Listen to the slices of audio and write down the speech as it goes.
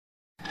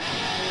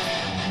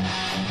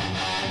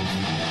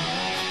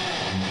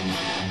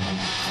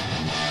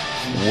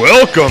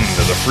Welcome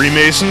to the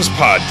Freemasons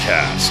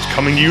Podcast,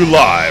 coming to you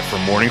live from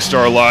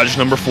Morningstar Lodge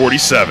number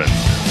 47.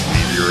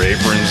 Leave your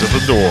aprons at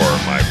the door,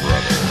 my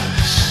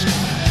brothers.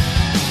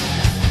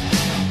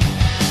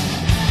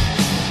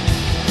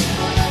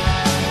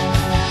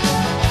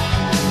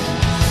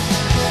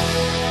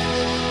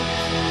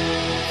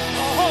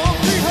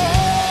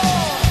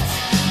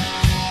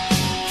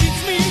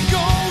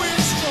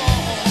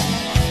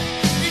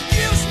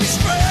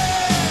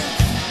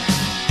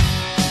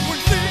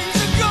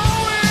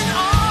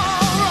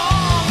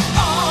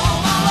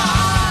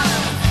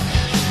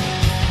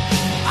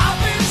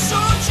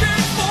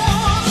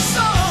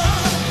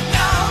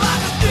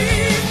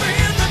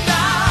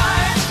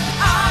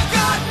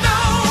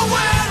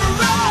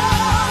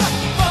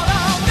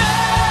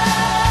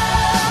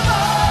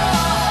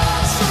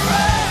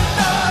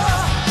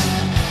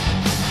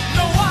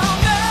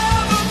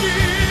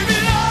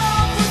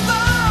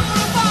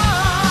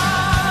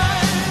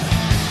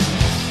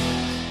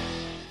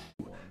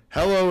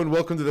 Hello and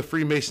welcome to the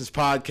Freemasons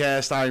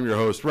Podcast. I am your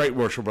host, Right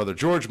Worshipful Brother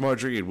George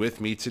Marjorie, and with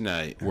me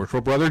tonight,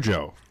 Worshipful Brother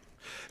Joe.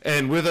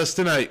 And with us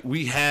tonight,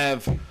 we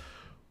have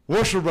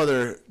Worshipful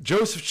Brother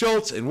Joseph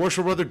Schulze and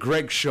Worshipful Brother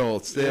Greg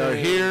Schulze. They are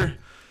here.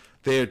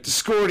 They are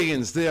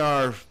Discordians. They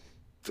are,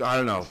 I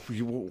don't know,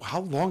 how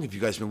long have you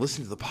guys been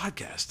listening to the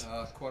podcast?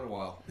 Quite a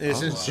while.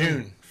 Since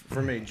June.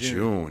 For me,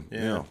 June.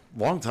 Yeah.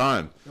 Long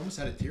time. You almost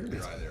had a tear in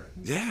your eye there.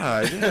 Yeah,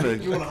 I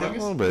did. You want to hug a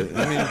us? little bit.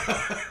 I mean,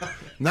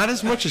 not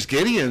as much as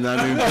Gideon. I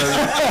mean,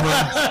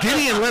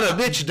 Gideon let a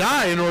bitch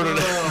die in order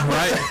to.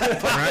 Right?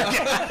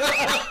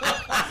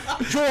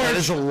 George. That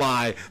is a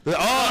lie.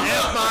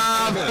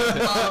 F-bomb.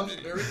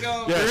 There we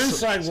go. Yes.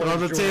 inside So work, on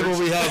the George. table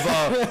we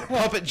have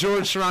Puppet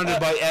George surrounded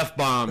by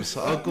F-bombs.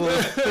 Uncle.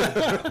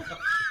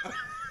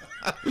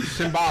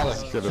 Symbolic.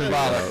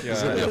 Symbolic. This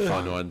is going to be a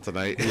fun one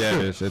tonight. Yeah,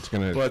 it is. It's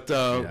going to... But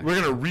we're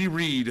going to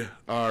reread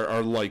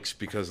our likes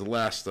because the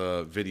last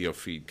video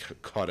feed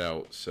cut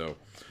out. So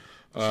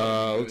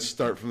let's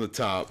start from the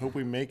top. Hope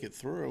we make it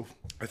through.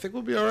 I think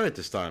we'll be all right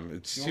this time. It You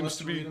want seems us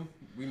to read be them?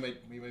 We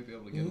might be able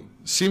to get them.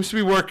 seems to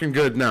be working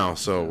good now.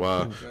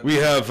 So we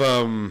have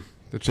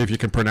Let's see if you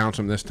can pronounce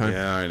them this time.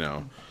 yeah, I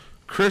know.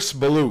 Chris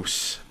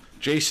Ballouse,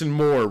 Jason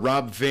Moore,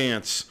 Rob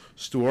Vance,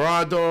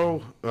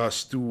 Stuardo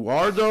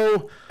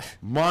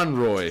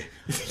Monroy,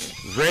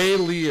 Ray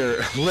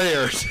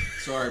Laird.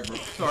 Sorry, bro.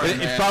 Sorry, It's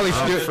man. probably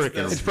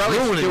freaking It's probably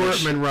ruining Stuart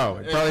this. Monroe.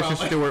 It's probably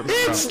just Stuart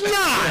Monroe. It's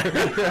not.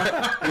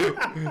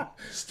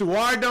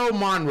 Stuardo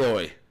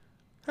Monroy.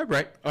 All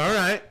right. All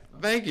right,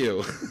 thank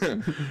you.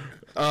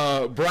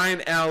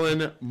 Brian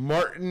Allen,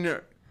 Martin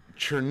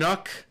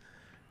Chernuk,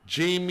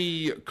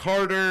 Jamie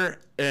Carter,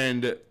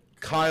 and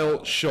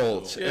Kyle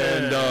Schultz.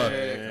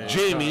 And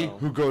Jamie,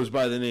 who goes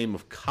by the name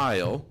of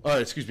Kyle,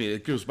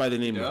 it goes by the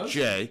name of does?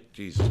 Jay.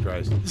 Jesus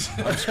Christ.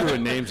 I'm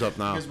screwing names up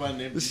now. Goes by the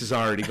name- This is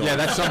already going. Yeah,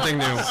 that's something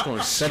new. That's going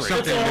That's straight.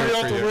 something Already new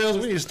off for the you. rails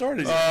when you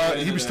started.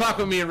 He was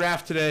talking with me and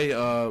Raph today,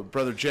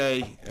 Brother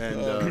Jay, and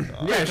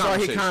Yeah, I saw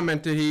he conversation.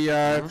 commented. He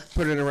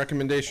put in a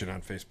recommendation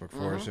on Facebook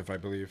for us, if I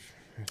believe.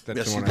 That's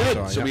Yes, the he one I did.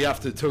 saw. So yeah. we have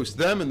to toast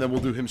them, and then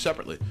we'll do him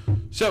separately.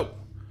 So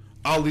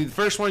I'll lead the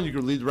first one. You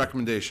can lead the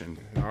recommendation.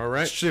 All right.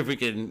 Let's see if we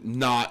can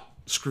not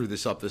screw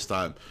this up this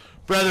time.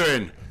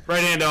 Brethren,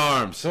 right hand to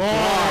arms.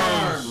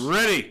 Arms.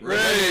 Ready.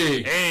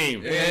 Ready.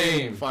 Aim.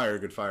 Aim. Fire.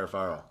 Good fire.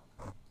 Fire all.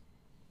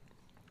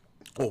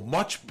 Oh,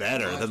 much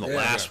better than the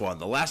last one.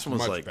 The last one was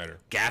Much like better.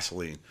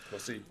 gasoline. We'll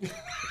see. It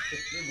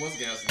was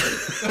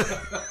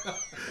gasoline.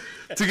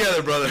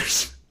 Together,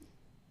 brothers.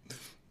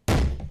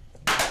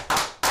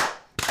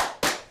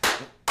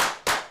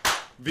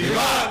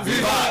 Vivat!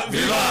 Vivat!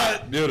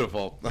 Vivat!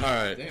 Beautiful. All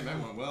right. Damn, that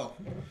went well.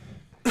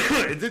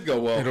 It did go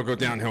well. It'll go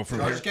downhill from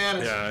Charge here.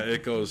 cannons. Yeah,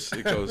 it goes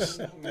There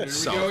we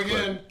south. go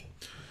again.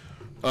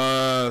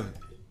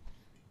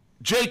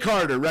 Jay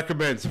Carter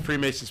recommends the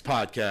Freemasons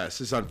Podcast.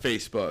 This is on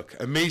Facebook.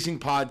 Amazing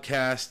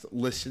podcast.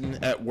 Listen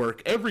at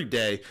work every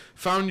day.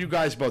 Found you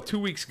guys about 2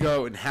 weeks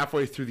ago and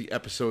halfway through the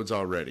episodes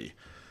already.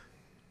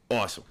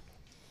 Awesome.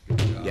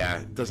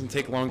 Yeah, it doesn't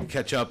take long to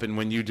catch up, and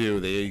when you do,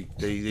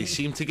 they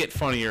seem to get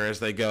funnier as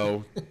they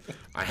go.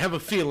 I have a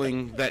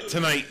feeling that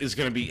tonight is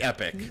going to be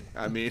epic.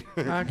 I mean,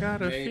 I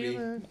got a Maybe.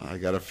 feeling I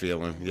got a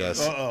feeling,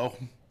 yes. Uh-oh.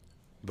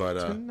 But,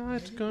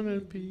 tonight's gonna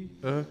be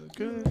a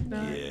good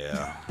night.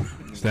 yeah.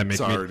 Does that make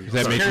It's me? already- Does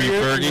that make it's me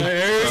already- Fergie?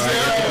 There Do I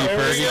get to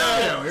be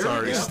Fergie? It's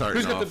already starting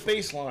Who's got off. the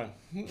bass line?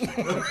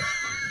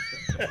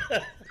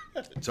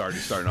 It's already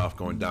starting off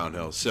going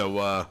downhill.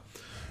 So,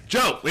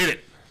 Joe, lead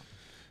it.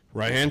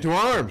 Right hand to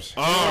arms.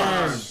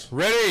 Arms.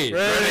 Ready.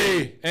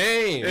 Ready.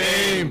 Aim.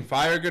 Aim.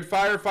 Fire good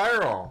fire.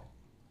 Fire all.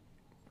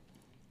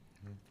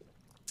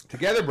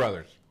 Together,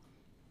 brothers.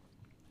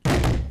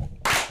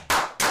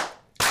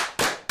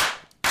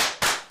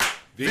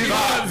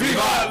 Vivat,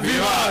 vivat,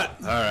 vivat.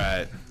 All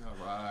right.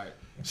 All right.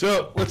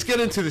 So let's get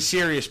into the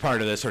serious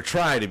part of this, or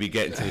try to be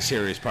getting to the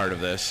serious part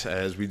of this,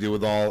 as we do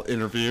with all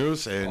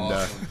interviews. And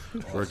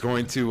we're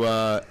going to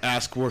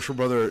ask worship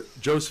brother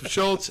Joseph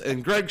Schulze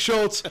and Greg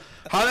Schulze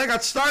how they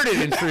got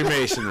started in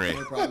Freemasonry.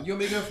 No problem. You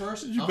want me to go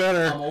first? You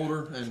better. I'm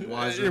older and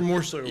wiser. You're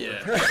more sober. Yeah,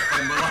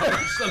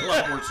 I'm a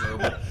lot more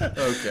sober.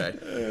 Okay.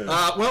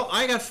 Well,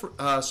 I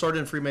got started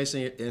in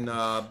Freemasonry in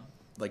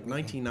like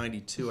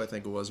 1992, I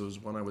think it was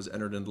when I was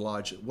entered into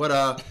lodge.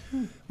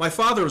 My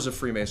father was a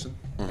Freemason,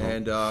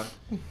 and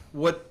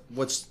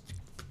what's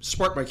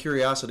sparked my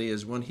curiosity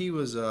is when he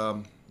was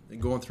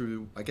going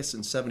through, I guess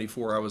in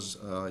 '74, I was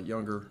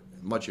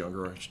much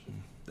younger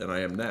than I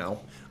am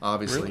now,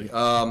 obviously.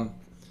 Really?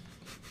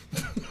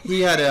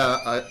 He had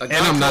a guy,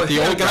 I'm not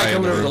the old guy coming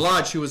in the over to the room.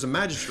 lodge who was a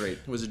magistrate,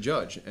 who was a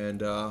judge,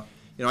 and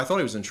I thought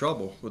he was in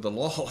trouble with the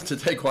law, to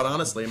tell you quite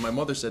honestly. And my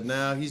mother said,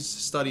 "No, he's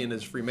studying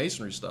his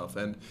Freemasonry stuff,"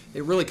 and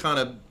it really kind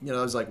of,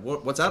 I was like,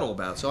 "What's that all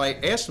about?" So I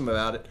asked him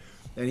about it,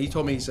 and he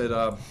told me, he said,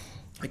 "I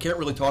can't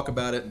really talk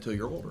about it until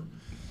you're older."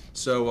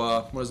 So when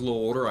I was a little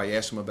older, I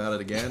asked him about it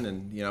again,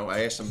 and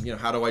I asked him,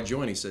 "How do I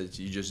join?" He said,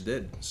 "You just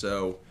did."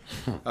 So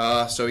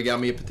so he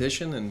got me a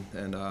petition,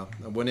 and I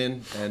went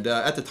in, and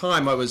at the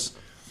time I was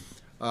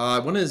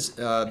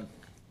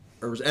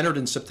entered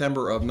in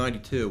September of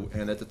 '92,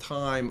 and at the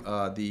time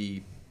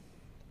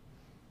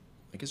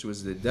I guess it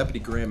was the Deputy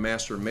Grand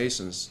Master of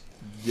Masons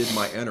did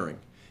my entering.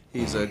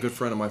 He's a good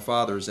friend of my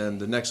father's, and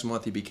the next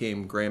month he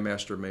became Grand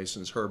Master of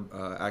Masons, Herb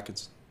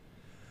Atkinson.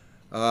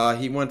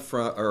 He went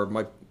from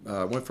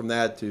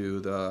that to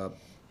the,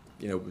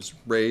 was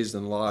raised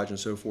in the lodge and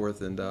so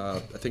forth, and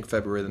I think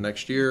February the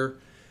next year.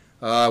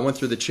 Went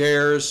through the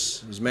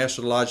chairs, was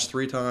Master of the Lodge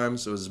 3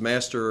 times. I was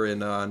Master in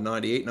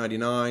 98,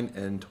 99,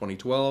 and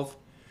 2012,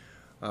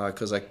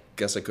 because I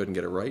guess I couldn't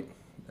get it right.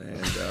 And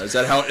is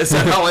that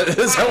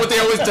what they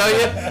always tell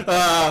you?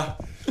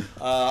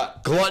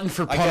 Glutton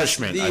for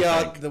punishment.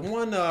 The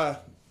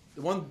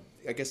one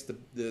I guess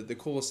the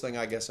coolest thing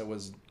I guess I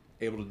was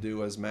able to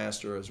do as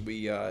master is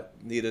we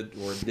needed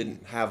or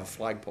didn't have a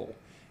flagpole,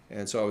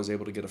 and so I was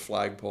able to get a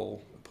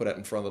flagpole, put it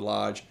in front of the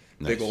lodge,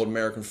 big old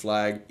American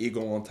flag,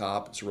 eagle on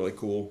top. It's really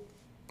cool.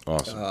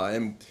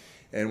 Awesome.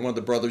 And one of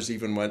the brothers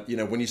even went,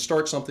 when you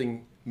start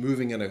something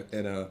moving in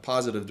a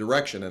positive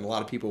direction, and a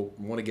lot of people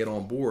want to get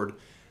on board.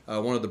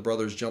 One of the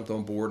brothers jumped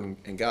on board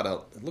and got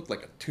it looked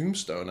like a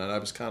tombstone, and I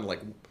was kind of like,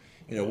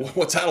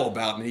 what's that all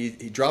about? And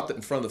he dropped it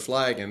in front of the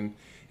flag, and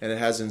it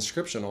has an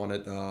inscription on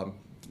it,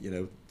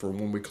 for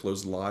when we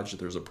close the lodge,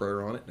 there's a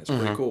prayer on it, and it's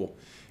pretty cool.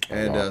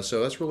 And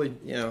so that's really,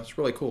 it's a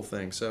really cool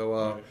thing.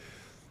 So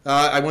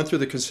I went through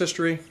the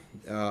consistory.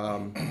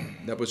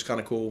 That was kind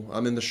of cool.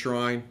 I'm in the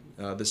shrine.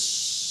 This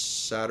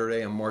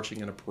Saturday, I'm marching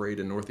in a parade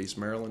in Northeast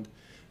Maryland.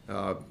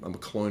 I'm a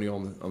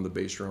colonial. I'm the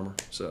bass drummer,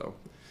 so...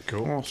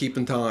 Cool.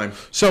 Keeping time.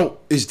 So,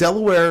 is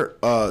Delaware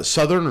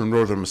Southern or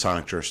Northern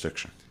Masonic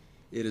jurisdiction?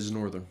 It is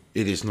northern.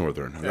 It is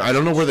Northern. I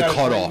don't know where the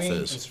cutoff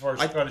As is. far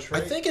as Scottish I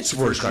Rite? think it's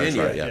Where Scottish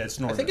Virginia. Rite, yeah. it's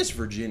I northern. think it's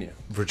Virginia.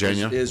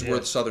 Virginia? Is where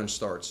the southern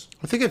starts.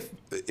 I think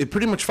it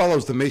pretty much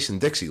follows the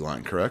Mason-Dixie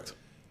line, correct?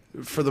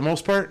 For the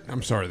most part?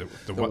 I'm sorry,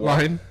 the what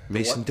line?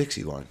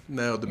 Mason-Dixie line.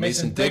 No, the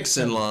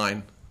Mason-Dixon. Mason-Dixon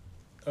line.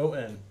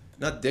 O-N.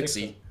 Not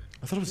Dixie.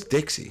 I thought it was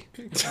Dixie.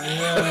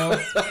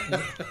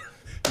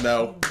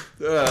 No.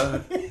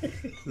 The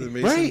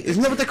Mason- Right?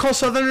 Isn't that what they call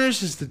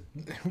Southerners? Isn't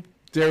that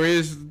There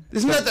was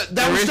is the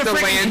the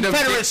freaking land of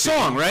Confederate Dixie.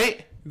 song,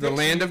 right? The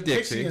land of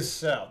Dixie Dixie. is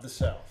south, the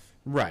south.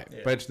 Right, Yeah.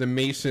 but it's the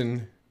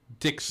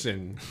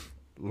Mason-Dixon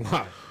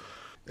line.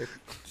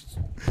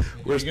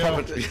 Where's you go.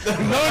 puppetry?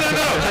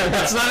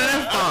 No. It's not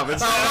an F-bomb.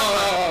 It's not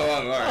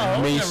all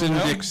right.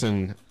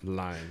 Mason-Dixon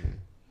line.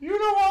 You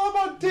know all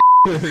about Dixie.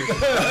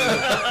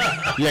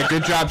 Yeah,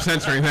 good job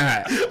censoring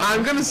that.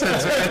 I'm going to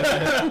censor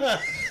it.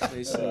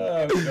 Mason.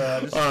 Oh,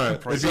 God. All right.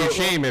 It'd be a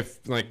shame if,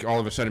 all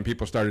of a sudden,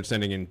 people started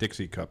sending in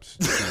Dixie cups.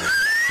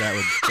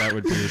 That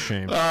would be a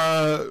shame.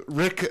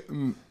 Rick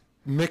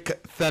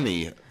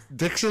McThenny.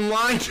 Dixon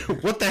line?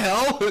 What the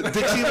hell?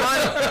 Dixie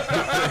line?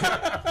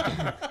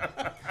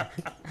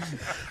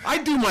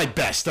 I do my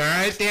best, all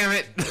right? Damn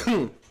it.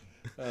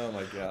 Oh,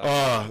 my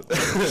God.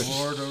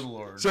 Lord, oh,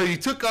 Lord. So you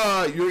took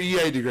your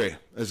EA degree,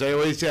 as I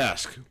always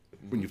ask.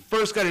 When you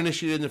first got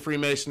initiated into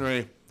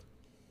Freemasonry,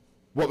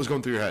 what was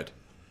going through your head?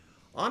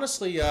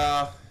 Honestly,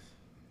 not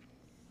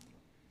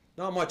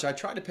much. I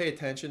tried to pay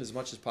attention as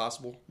much as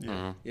possible.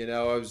 Yeah.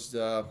 I was,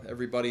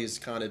 everybody is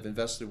kind of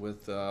invested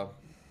with,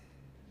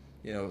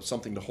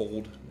 something to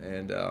hold.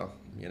 And,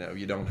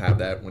 you don't have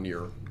that when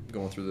you're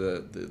going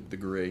through the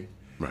degree.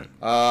 Right.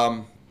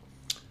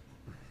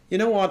 You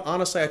know what?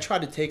 Honestly, I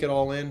tried to take it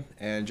all in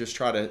and just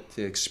try to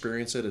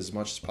experience it as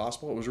much as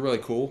possible. It was really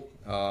cool.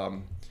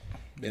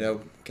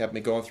 Kept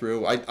me going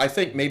through. I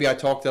think maybe I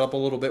talked it up a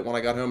little bit when I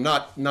got home.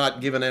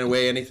 Not giving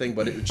away anything,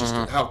 but it was just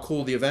how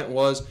cool the event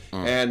was.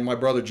 And my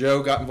brother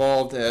Joe got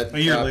involved A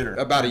year later.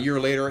 About a year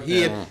later.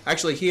 He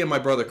and my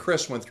brother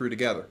Chris went through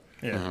together.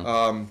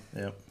 Yeah.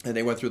 And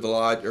they went through the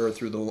lodge or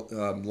through the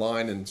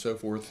line and so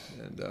forth.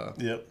 And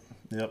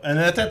Yep. And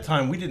at that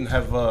time, we didn't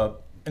have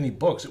any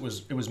books. It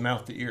was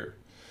mouth to ear.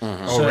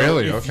 Oh,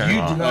 really? If Okay.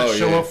 you did not Oh,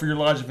 show yeah. up for your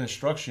Lodge of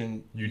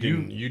Instruction, You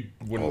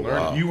wouldn't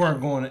learn. you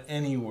weren't going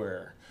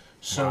anywhere.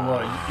 So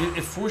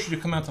it forced you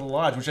to come out to the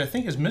Lodge, which I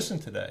think is missing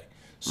today.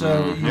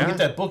 So you Yeah. get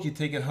that book, you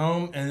take it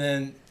home, and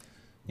then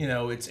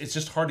it's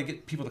just hard to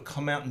get people to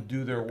come out and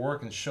do their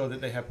work and show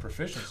that they have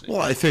proficiency. Well,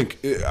 I think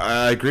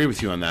I agree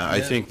with you on that. I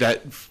think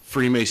that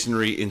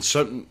Freemasonry in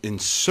certain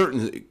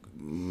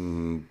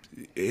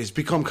has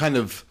become kind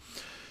of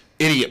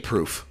idiot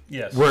proof.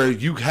 Yes. Where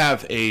you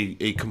have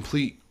a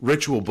complete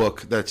ritual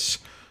book that's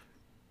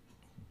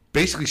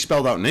basically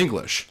spelled out in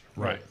English.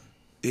 Right.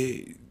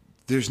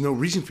 There's no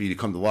reason for you to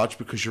come to Lodge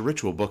because your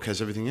ritual book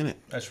has everything in it.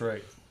 That's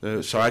right.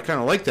 So I kind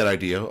of like that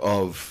idea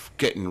of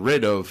getting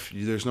rid of.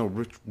 There's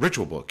no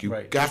ritual book. You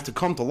Right. have to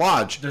come to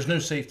Lodge. There's no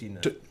safety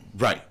net.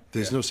 Right.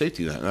 There's no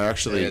safety net.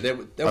 Actually, Yeah,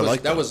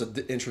 that that was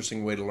an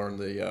interesting way to learn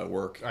the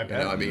work. I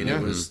bet. I mean,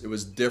 it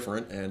was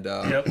different, and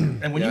Yep.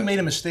 And when Yeah. you made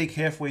a mistake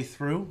halfway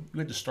through, you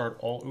had to start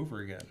all over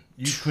again.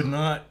 You could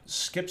not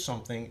skip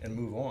something and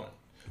move on.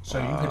 So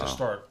you had to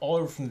start all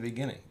over from the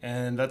beginning.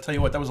 And I'll tell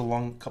you what, that was a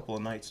long couple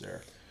of nights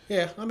there.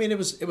 yeah, I mean, it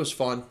was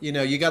fun.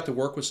 You got to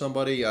work with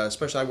somebody.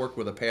 Especially, I worked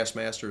with a past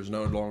master who's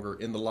no longer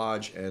in the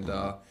lodge, and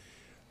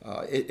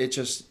it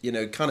just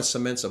kind of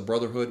cements a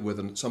brotherhood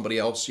with somebody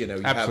else. You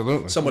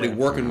Absolutely. have somebody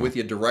working with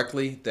you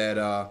directly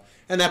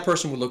and that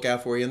person would look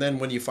out for you. And then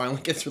when you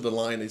finally get through the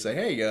line, they say,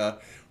 "Hey,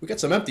 we got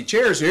some empty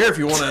chairs here. If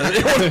you want to,"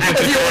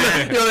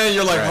 and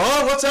you're like,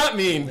 "Huh? What's that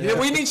mean? Yeah,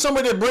 we need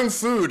somebody to bring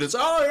food." It's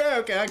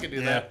okay, I can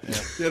do that.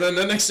 Yeah. And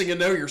the next thing you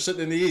know, you're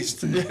sitting in the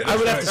east. I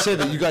would have to say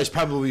that you guys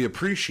probably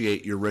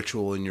appreciate your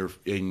ritual in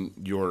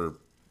your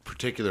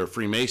particular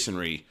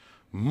Freemasonry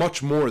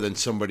much more than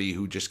somebody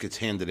who just gets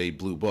handed a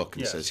blue book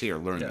and Yes. says, "Here,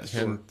 learn Yes.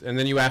 this." And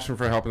then you ask them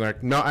for help, and they're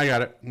like, "No, I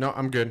got it. No,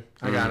 I'm good.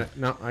 I got it.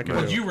 No, I can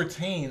But do it." you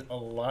retain a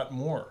lot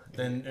more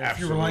than if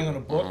you're relying on a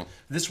book.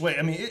 This way,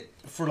 I mean,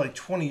 for like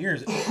 20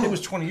 years, it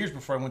was 20 years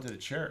before I went to the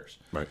chairs.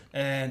 Right.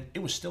 And it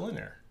was still in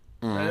there.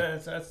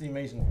 That's the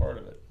amazing part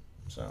of it.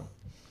 So.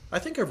 I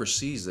think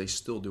overseas they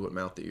still do it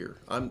mouth to ear.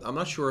 I'm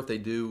not sure if they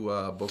do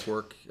book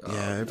work.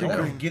 Yeah, I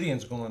know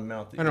Gideon's going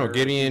mouth to I don't know, ear.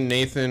 Gideon,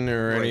 Nathan,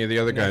 or any of the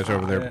other guys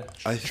over there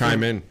I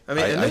chime in. I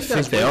mean, and I those think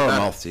guys they wait are about-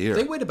 mouth to ear,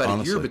 They wait about a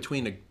honestly. year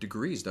between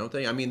degrees, don't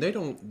they? I mean, they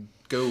don't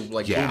go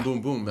like Yeah.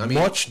 boom, boom, boom. I mean,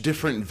 Much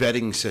different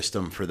vetting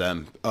system for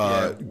them.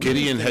 Yeah,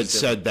 Gideon really had things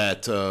said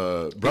that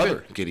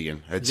brother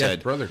Gideon had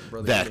said brother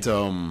that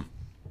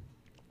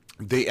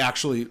they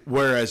actually,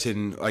 whereas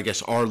in I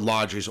guess our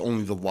lodges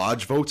only the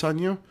lodge votes on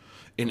you.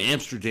 In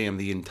Amsterdam,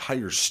 the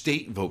entire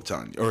state votes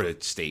on you, or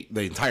the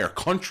entire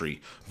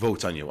country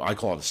votes on you. I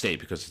call it a state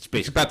because it's It's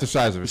basically about the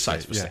size of a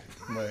size state. of a Yeah.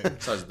 state.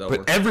 Right. size of Delaware.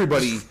 But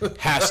everybody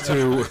has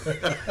to.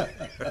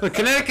 Look,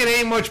 Connecticut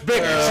ain't much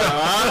bigger. So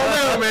I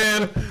don't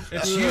know, man.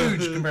 It's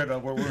huge compared to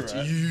where we're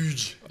at.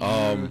 Huge.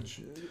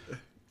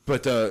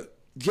 But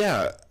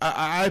yeah,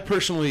 I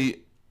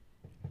personally,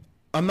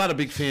 I'm not a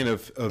big fan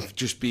of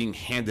just being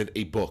handed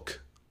a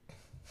book,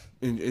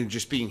 and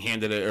just being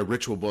handed a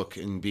ritual book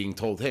and being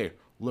told, "Hey,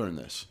 learn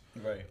this."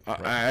 Right.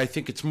 I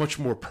think it's much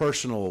more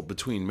personal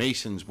between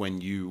Masons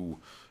when you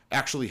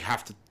actually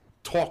have to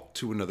talk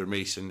to another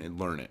Mason and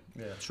learn it.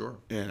 Yeah. Sure.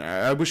 And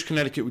I wish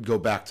Connecticut would go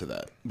back to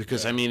that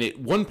because I mean, at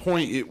one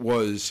point it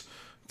was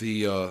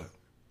the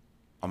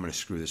I'm going to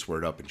screw this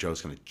word up, and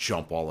Joe's going to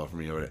jump all over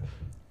me over it.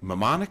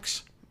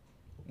 Mnemonics,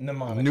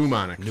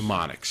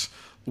 Mnemonics.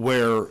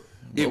 where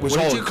it was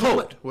What all did in you call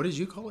code. it? What did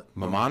you call it?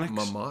 Mnemonics?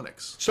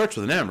 Mnemonics. Starts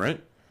with an M,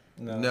 right?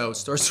 No, it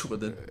starts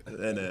with an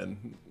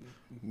N.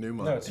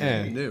 Pneumonics.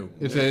 it's New.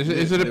 Is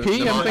it a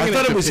P? I'm Mnemonics. thinking I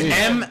thought it's it was a P.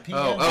 M.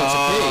 Oh, it's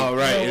a P.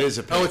 Right, it is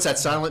a P. Oh, it's that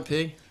silent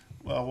P.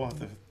 Well, we'll have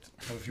to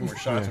have a few more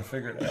shots and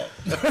figure it out.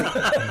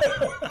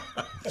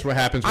 That's what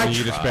happens when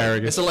you eat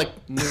asparagus. It's like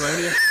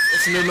pneumonia.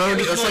 It's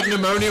pneumonia. It's like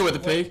pneumonia with a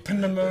P.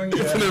 Pneumonia.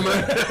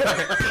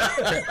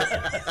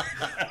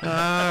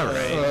 All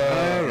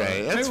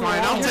right, that's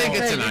fine. I'll take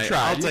it tonight.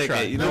 I'll take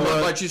it. You know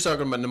what? Like you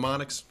talking about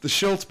mnemonics. The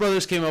Schulze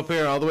brothers came up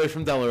here all the way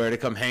from Delaware to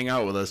come hang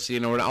out with us. You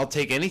know what? I'll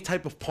take any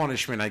type of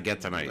punishment I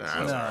get tonight.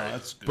 No,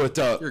 that's good.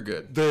 But You're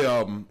good.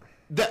 The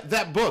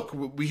that book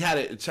we had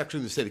it. It's actually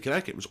in the state of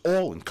Connecticut. It was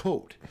all in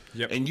code,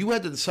 and you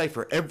had to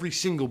decipher every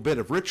single bit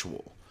of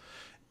ritual.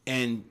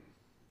 And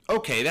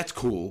okay, that's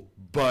cool,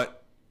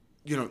 but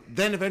you know,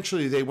 then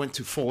eventually they went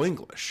to full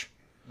English.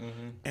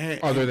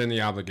 Other than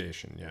the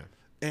obligation, yeah.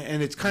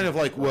 And it's kind of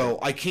like, well,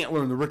 I can't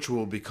learn the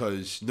ritual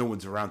because no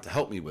one's around to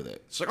help me with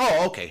it. It's like,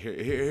 oh, okay,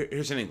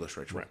 here's an English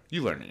ritual. Right.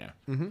 You learn it now.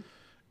 Mm-hmm.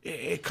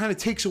 It kind of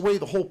takes away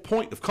the whole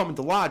point of coming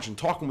to lodge and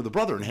talking with a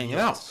brother and hanging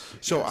out.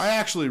 So I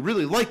actually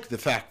really like the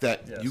fact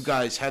that you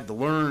guys had to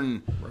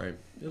learn Right.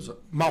 It was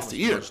mouth to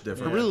ear. much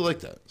different. I really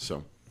like that.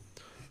 So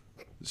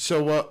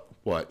what?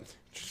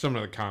 Some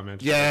of the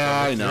comments.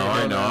 Yeah, I know.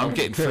 I'm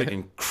getting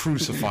freaking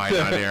crucified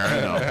out here. I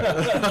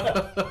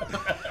know.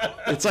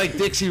 It's like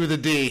Dixie with a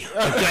D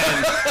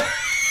again.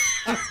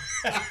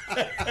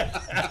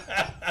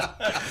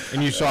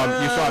 And you saw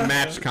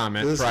Matt's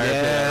comment prior to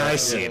Yeah, that. I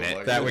seen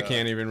it. That we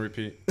can't even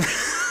repeat.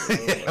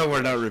 Yeah,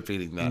 we're not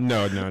repeating that.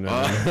 No.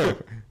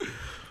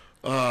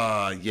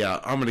 Yeah,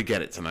 I'm gonna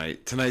get it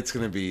tonight. Tonight's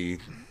gonna be,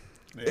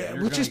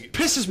 which just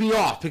pisses me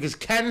off because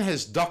Ken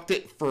has ducked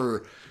it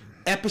for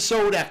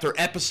episode after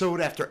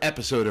episode after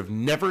episode of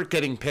never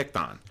getting picked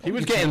on. He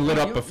was getting lit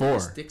up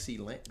before.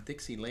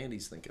 Dixieland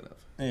he's thinking of.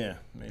 Yeah,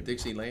 maybe.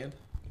 Dixieland?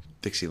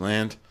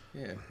 Dixieland.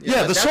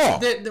 Yeah, the song.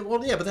 But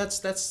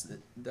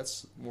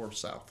that's more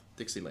south.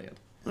 Dixieland.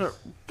 Right,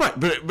 but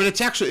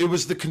it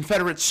was the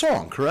Confederate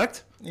song,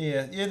 correct?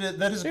 Yeah,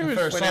 that is a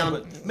Confederate song.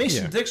 But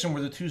Mason Dixon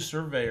were the two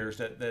surveyors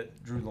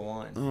that drew the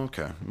line.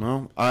 Okay,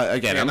 well,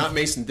 again, I'm not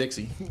Mason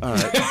Dixie. All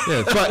right,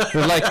 but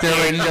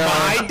in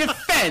my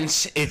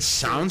defense, it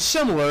sounds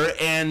similar,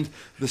 and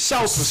the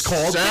South was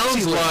called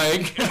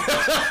Dixieland.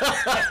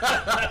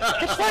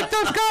 It's like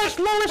those guys,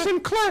 Lois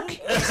and Clark.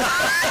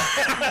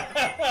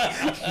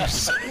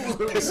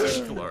 Lois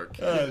and Clark.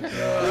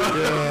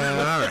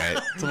 Yeah, all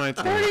right.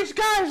 Tonight's These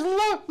guys,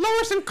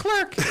 Lois and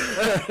Clark.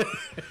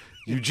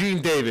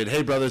 Eugene David,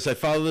 hey brothers, I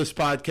follow this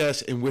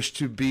podcast and wish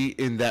to be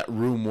in that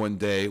room one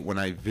day when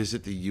I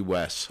visit the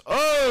U.S.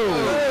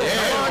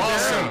 Oh,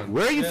 awesome!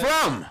 Where are you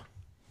from?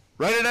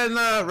 Write it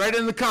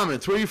in the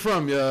comments. Where are you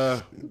from,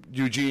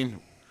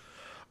 Eugene?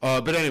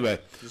 But anyway,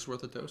 is this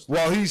worth a toast?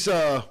 While he's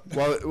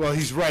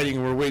writing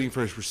and we're waiting for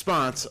his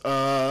response,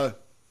 your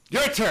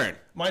turn.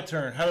 My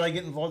turn. How did I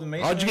get involved in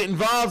Mason? How'd you get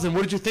involved, and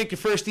what did you think your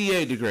first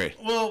EA degree?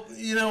 Well,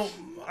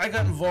 I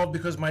got involved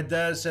because my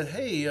dad said,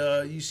 "Hey,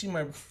 you see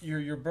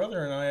your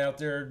brother and I out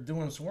there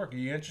doing some work. Are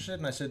you interested?"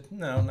 And I said,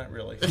 "No, not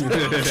really."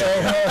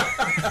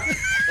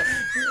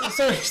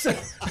 So he said,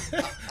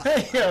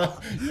 "Hey,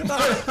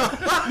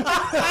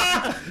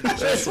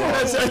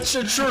 that's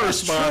a true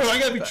response. True, I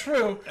gotta be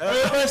true."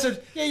 And I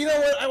said, "Yeah, you know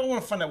what? I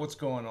want to find out what's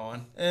going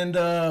on." And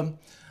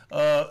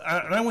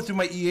I went through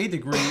my EA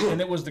degree, and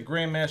it was the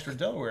Grandmaster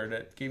Delaware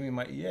that gave me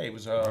my EA. It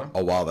was oh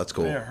wow, that's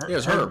cool. Yeah,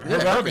 it's Herb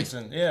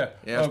Robinson. Yeah,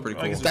 that's pretty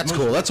cool. That's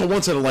cool. That's a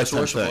once in a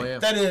lifetime thing. Yeah.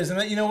 That is,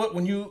 and you know what?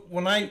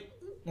 When I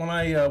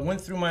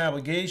went through my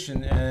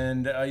obligation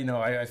and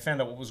I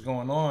found out what was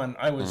going on,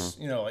 I was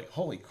like,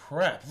 holy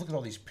crap! Look at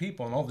all these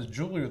people and all the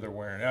jewelry they're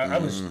wearing. I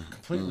was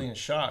completely in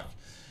shock.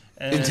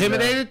 And,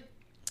 intimidated?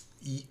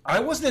 I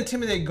wasn't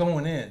intimidated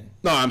going in.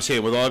 No, I'm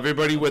saying with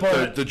everybody with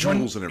the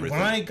jewels and everything.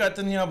 When I got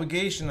done the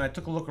obligation, I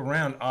took a look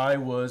around. I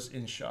was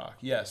in shock.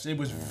 Yes, it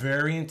was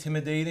very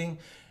intimidating,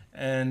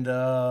 and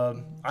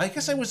I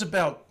guess I was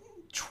about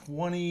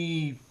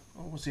 20.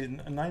 What was it?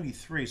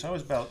 93. So I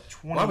was about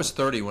 20. Well, I was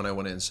 30 when I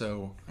went in,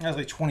 so I was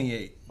like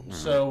 28.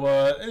 So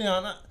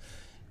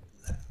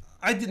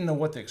I didn't know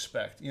what to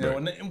expect.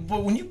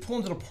 But when you pull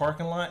into the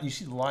parking lot and you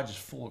see the lodge is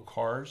full of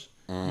cars.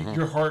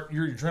 Your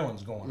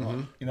adrenaline's going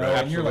on,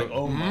 and you're like,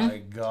 oh my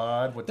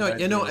God, what?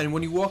 And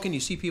when you walk in, you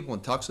see people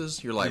in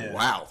tuxes. You're like,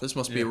 wow, this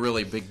must be a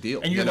really big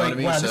deal. And you're like,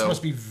 wow, this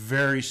must be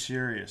very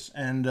serious.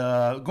 And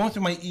going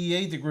through my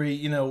EA degree,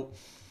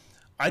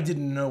 I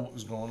didn't know what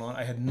was going on.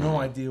 I had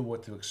no idea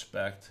what to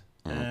expect.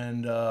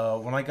 And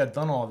when I got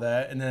done all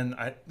that, and then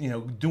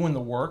doing the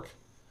work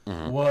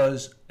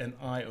was an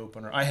eye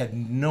opener. I had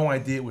no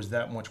idea it was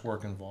that much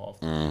work involved.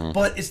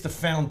 But it's the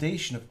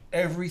foundation of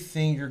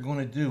everything you're going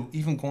to do,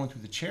 even going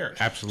through the chairs.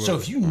 Absolutely. So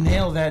if you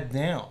nail that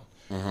down,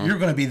 you're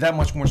going to be that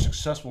much more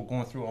successful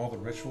going through all the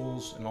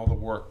rituals and all the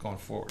work going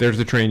forward. There's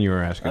the train you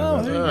were asking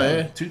about. There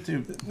you go.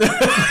 Toot.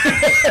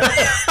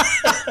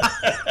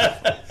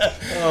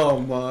 Oh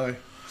my.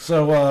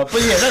 So,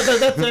 but yeah,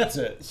 that's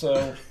it.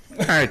 So.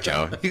 All right,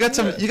 Joe. You got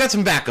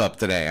some backup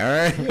today. All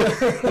right.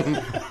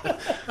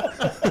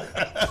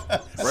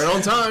 Right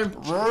on time.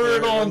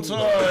 Right on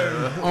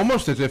time.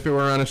 Almost as if it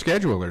were on a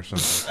schedule or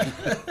something.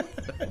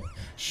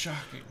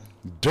 Shocking.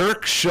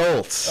 Dirk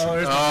Schulze. Oh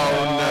no.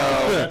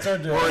 That's our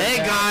Dirk. Hey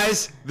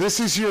guys, this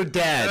is your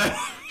dad.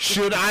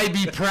 Should I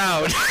be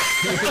proud?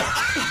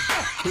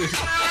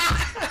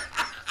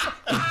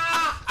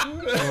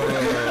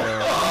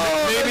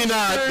 Maybe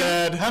not,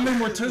 Dad. How many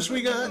more toasts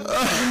we got? You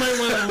might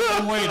want to go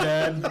away,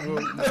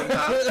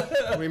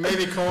 Dad. We may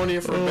be calling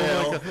you for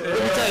mail. Let me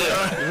tell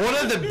you, one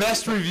of the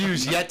best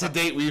reviews yet to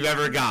date we've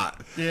ever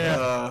got.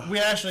 Yeah. We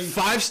actually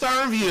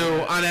 5-star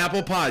review on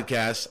Apple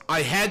Podcasts.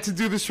 I had to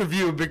do this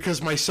review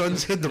because my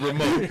son's hid the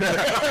remote.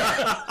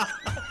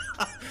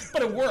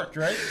 But it worked,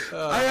 right?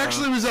 I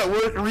actually was at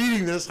work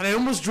reading this, and I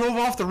almost drove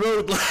off the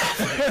road.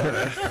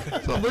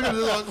 So I'm looking at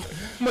this like, oh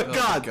my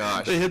God,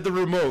 gosh. They hit the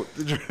remote.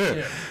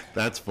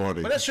 That's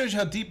funny. But that shows you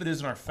how deep it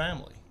is in our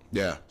family.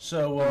 Yeah.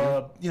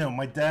 So,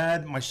 my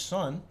dad, my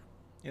son,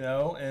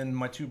 and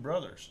my two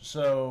brothers.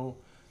 So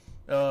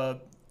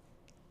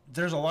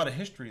there's a lot of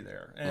history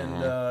there.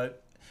 And,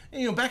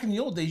 back in the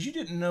old days, you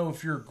didn't know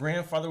if your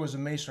grandfather was a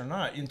Mason or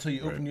not until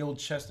you opened the old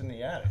chest in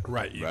the attic.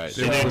 Right.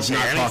 It was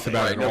not talked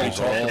about. Nobody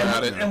talked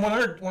about it. And when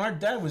our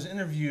dad was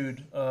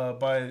interviewed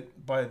by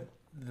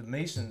the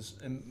Masons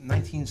in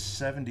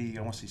 1970,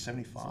 I want to say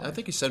 75. I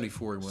think he's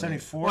 74.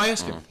 74. Well, I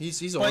asked him.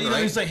 He's on,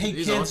 right? He's like, hey,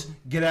 he's kids, on.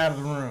 get out of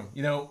the room.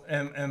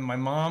 And my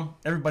mom,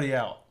 everybody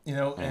out. You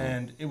know,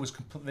 and it was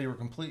they were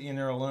completely in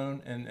there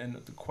alone, and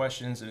the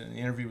questions and the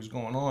interview was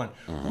going on.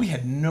 We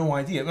had no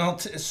idea. Well,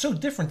 it's so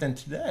different than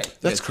today.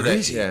 That's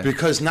crazy. Yeah.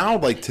 Because now,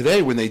 like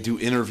today, when they do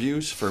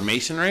interviews for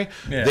masonry,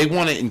 they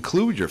want to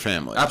include your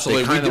family.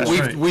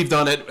 Absolutely. We've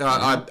done it.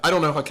 I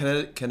don't know how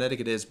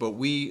Connecticut is, but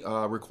we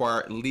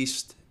require at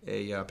least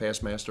a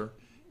past master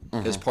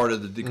as part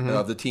of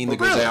the team that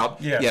goes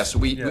out. Yes. Yeah, so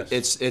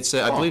it's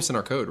I believe it's in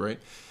our code, right?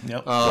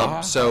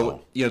 Yep.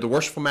 So the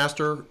worshipful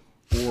master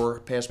or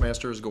past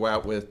masters go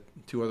out with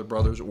 2 other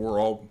brothers, or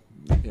all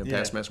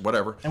past masters,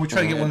 whatever. And we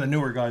try to get one of the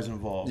newer guys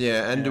involved.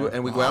 Yeah,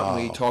 and we go out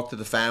and we talk to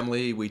the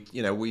family. We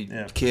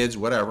kids,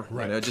 whatever,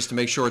 just to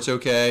make sure it's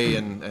okay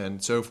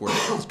and so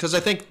forth. Because I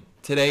think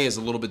today is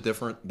a little bit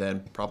different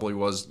than probably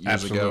was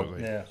years ago.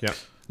 Yeah.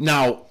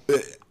 Now,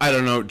 I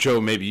don't know, Joe.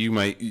 Maybe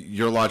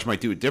your lodge might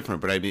do it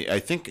different, but I mean, I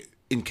think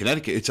in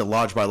Connecticut it's a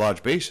lodge by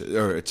lodge basis,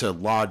 or it's a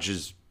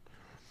lodge's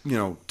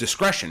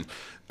discretion.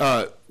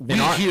 We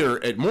here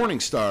at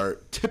Morningstar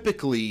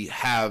typically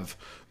have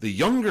the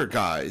younger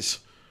guys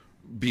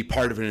be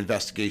part of an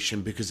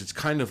investigation because it's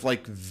kind of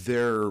like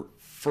their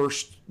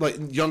first, like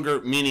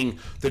younger, meaning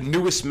the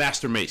newest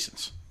master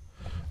masons.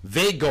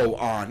 They go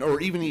on,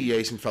 or even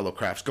EAs and fellow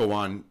crafts go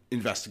on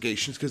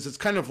investigations because it's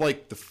kind of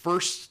like the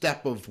first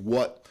step of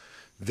what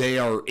they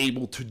are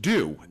able to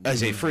do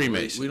as a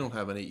Freemason. We don't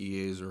have any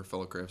EAs or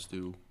fellow crafts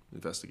do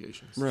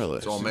investigations. Really?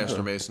 It's all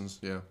master masons.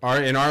 Yeah.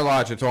 In our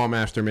lodge, it's all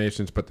master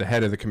masons, but the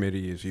head of the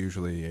committee is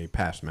usually a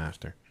past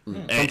master.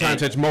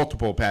 Sometimes it's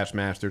multiple past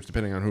masters,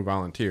 depending on who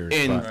volunteers.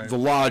 And the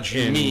lodge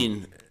you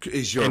mean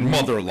is your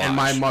mother lodge. And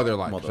my mother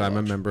lodge. I'm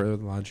a member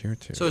of the lodge here,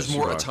 too. So there's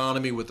more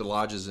autonomy with the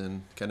lodges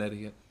in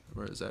Connecticut?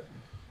 Or is that?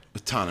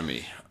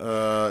 Autonomy.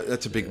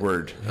 That's a big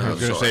word. I was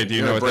going to say, do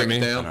you know what that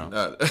means?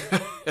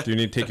 Do you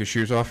need to take your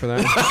shoes off for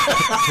that?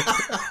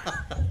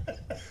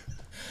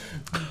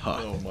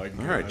 Oh my God!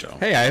 All right, Joe.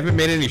 Hey, I haven't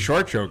made any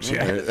short jokes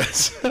yet.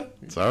 It's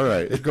all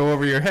right. Just go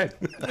over your head.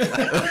 All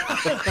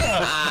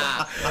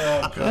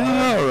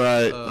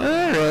right.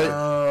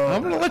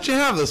 I'm gonna let you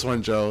have this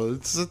one, Joe.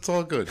 It's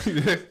all good.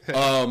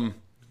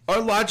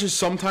 Our lodges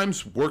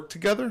sometimes work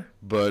together,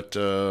 but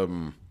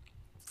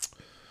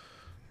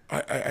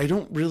I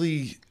don't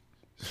really.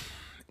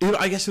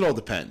 I guess it all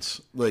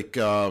depends. Like,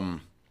 how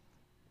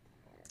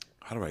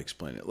do I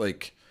explain it?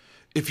 Like,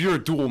 if you're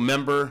a dual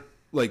member,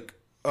 like.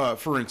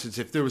 For instance,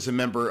 if there was a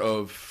member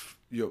of,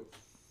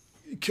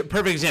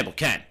 perfect example,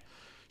 Ken.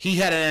 He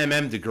had an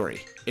MM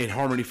degree in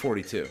Harmony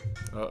 42.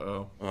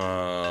 Uh-oh.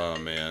 Oh,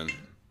 man.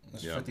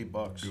 That's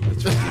 $50.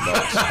 It's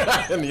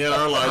 $50. And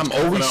our lodge I'm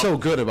always so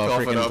good about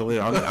freaking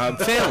deleting. I'm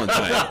failing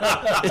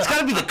tonight. It's got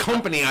to be the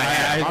company I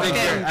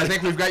have. I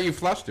think we've got you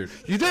flustered.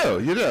 You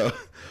do.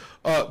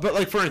 But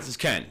like for instance,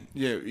 Ken,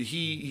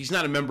 he's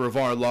not a member of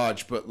our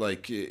lodge, but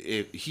like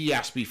if he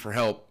asked me for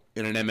help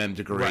in an MM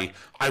degree,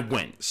 I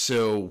went.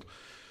 So.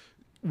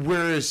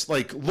 Whereas,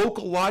 like,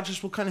 local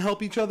lodges will kind of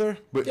help each other.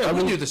 But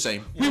we do the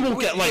same. We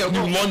won't get, like,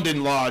 New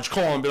London Lodge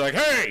call and be like,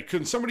 hey,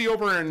 can somebody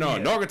over in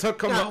Naugatuck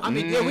come up? I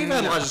mean, we've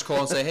had lodges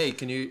call and say, hey,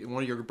 can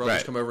one of your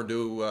brothers come over and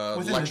do a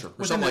lecture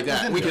or something like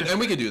that? We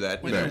could do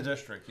that. Within the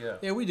district,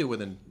 Yeah, we do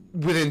within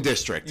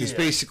district. It's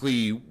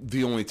basically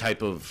the only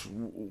type of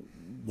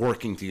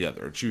working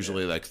together. It's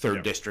usually like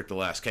 3rd District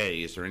will ask,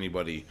 hey, is there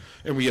anybody?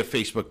 And we have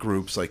Facebook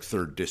groups like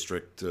 3rd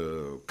District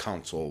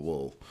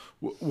Council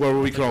where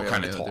we can all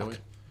kind of talk.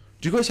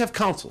 Do you guys have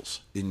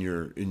councils in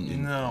your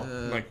No.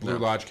 Like Blue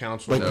Lodge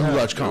Council? Like Blue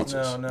Lodge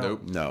councils? No.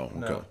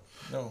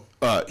 No.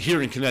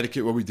 Here in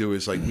Connecticut, what we do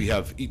is like we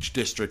have each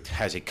district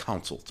has a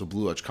council, it's a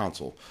Blue Lodge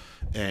council,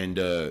 and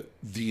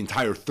the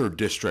entire 3rd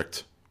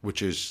District,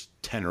 which is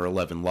 10 or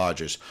 11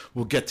 lodges,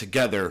 will get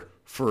together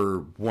for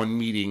one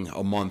meeting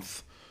a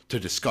month to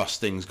discuss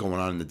things going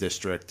on in the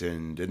district,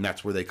 and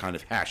that's where they kind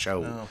of hash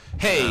out,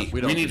 hey,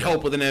 we need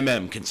help with an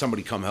MM. Can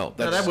somebody come help?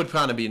 That would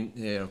kind of be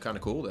kind of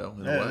cool, though.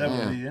 That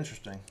would be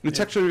interesting. It's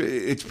actually,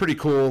 it's pretty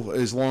cool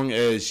as long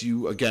as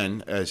you,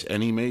 again, as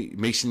any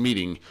Mason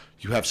meeting,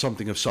 you have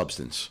something of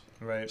substance.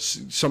 Right.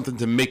 Something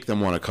to make them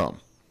want to come.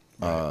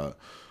 Right.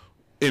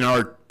 In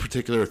our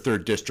particular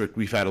 3rd District,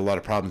 we've had a lot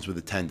of problems with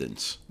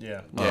attendance.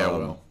 Yeah.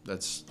 I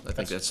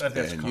think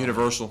that's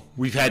universal.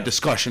 We've had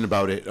discussion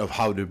about it, of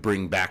how to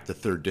bring back the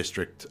 3rd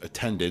District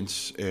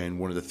attendance, and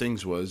one of the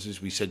things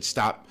we said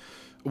stop.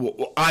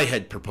 Well, I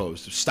had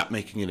proposed stop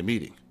making it a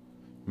meeting,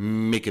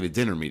 make it a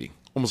dinner meeting,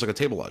 almost like a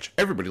table lodge.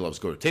 Everybody loves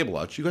to go to table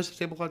lodge. You guys have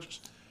table lodges?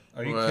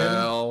 Are you kidding?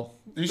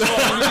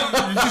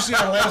 Did you see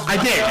our last? I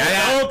did.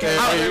 Okay.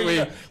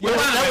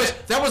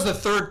 That was the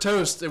 3rd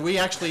toast. We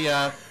actually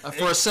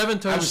for a 7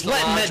 toast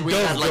lodge, we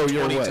had like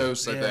 20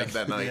 toasts. I think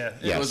that night.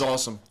 Yeah. It was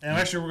awesome. And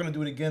actually, we're going to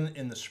do it again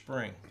in the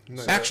spring.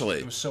 Actually,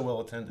 it was so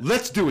well attended.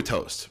 Let's do a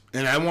toast,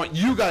 and I want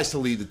you guys to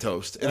lead the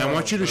toast, and I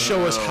want you to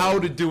show us how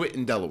to do it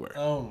in Delaware.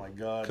 Oh my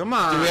God! Come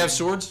on. Do we have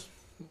swords?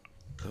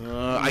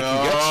 I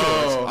can get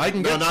swords. I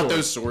can get not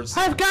those swords.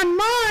 I've got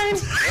mine.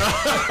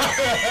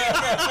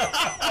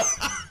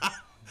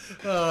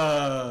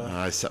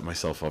 I set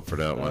myself up for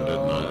that one, didn't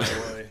I?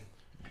 Boy.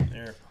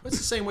 There. What's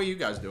the same way you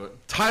guys do it?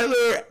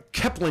 Tyler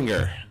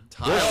Keplinger.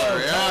 Tyler,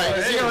 yeah.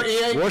 Is he our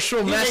EA?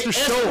 Worshipful Master Ask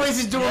him Schulze.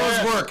 he's doing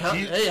his work.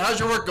 Hey, how's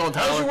your work going,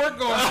 Tyler? How's your work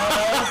going,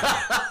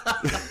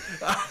 Tyler?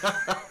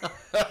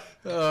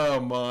 Oh,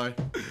 my.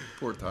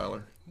 Poor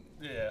Tyler.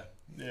 Yeah.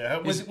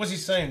 What's he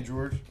saying,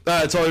 George?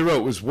 That's all he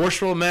wrote was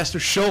Worshipful Master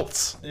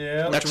Schulze.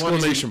 Yeah.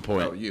 Exclamation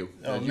point. Oh, you.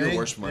 Oh, You're me?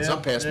 worse one. Yeah.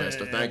 I'm past Yeah,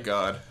 master, yeah, thank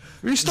God.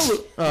 Are you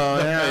still?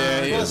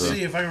 Let's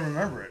see if I can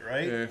remember it,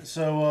 right? Yeah.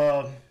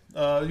 So,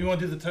 you want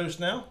to do the toast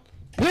now?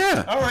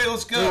 Yeah. All right,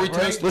 let's go.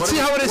 Let's see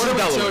how it is in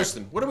Delaware.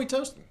 What are we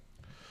toasting?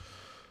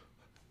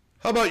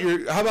 How about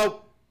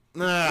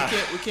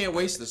We can't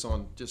waste this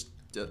on just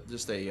a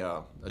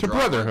To dry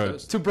brotherhood.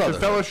 toast. To brotherhood.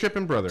 To fellowship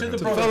and To brotherhood. the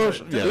brotherhood.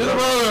 fellowship. To Yeah. the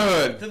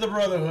brotherhood. To the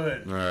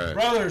brotherhood. All right.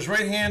 Brothers,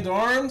 right hand to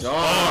arms.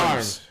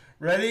 Arms.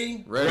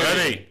 Ready?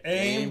 Ready.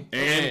 Aim.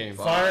 Aim.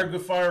 Fire.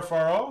 Good fire.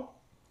 Fire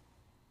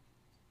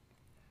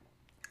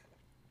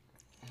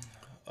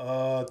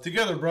all.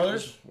 Together,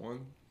 brothers. 1,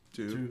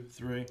 2. 2,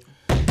 3.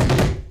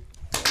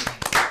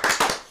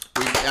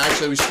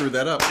 We screwed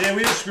that up. Yeah,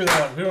 we didn't screw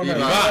that up. We don't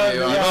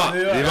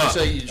know.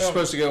 So you're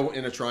supposed to go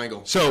in a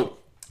triangle. So,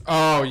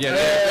 Oh, yeah.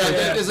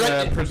 Is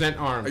that- present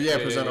arm. Yeah,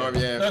 present arm,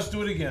 yeah. Let's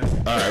do it again.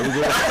 all right,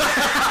 we'll go.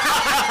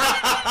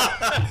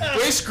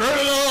 We screwed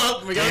it all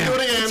up. We gotta do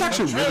it again. It's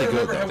actually I'm trying really to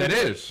good. remember Though. It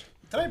is.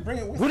 Did I bring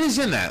it with me? What is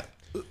in that?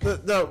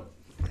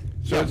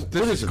 So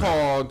this is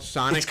called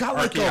Sonic It's got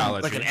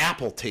Archaeology. like an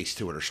apple taste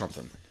to it or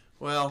something.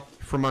 Well,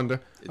 From under.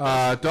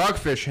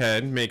 Dogfish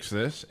Head makes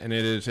this, and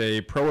it is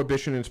a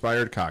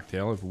Prohibition-inspired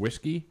cocktail of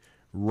whiskey,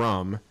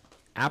 rum,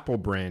 apple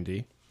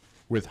brandy,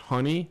 with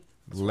honey,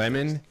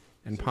 lemon,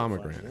 and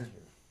pomegranate.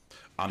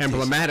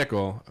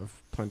 Emblematical of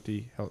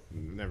plenty.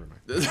 Never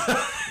mind.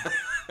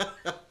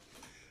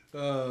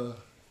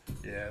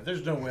 Yeah,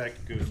 there's no way I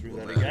could go through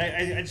that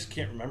again. I just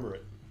can't remember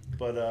it.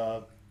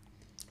 But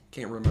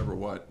can't remember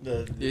what.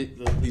 the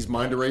These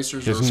mind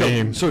erasers. His are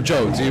name. So,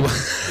 Joe,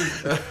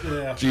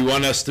 yeah. do you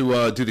want us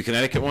to do the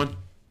Connecticut one?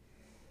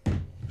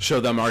 Show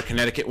them our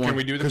Connecticut one. Can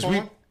we do the 'Cause full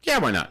one? Yeah,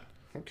 why not?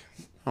 Okay.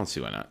 I don't see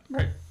why not.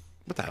 Right.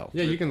 What the hell?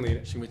 Yeah, you can lead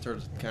it. Should we turn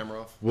the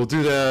camera off? We'll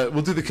do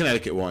the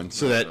Connecticut one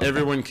so that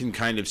everyone can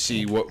kind of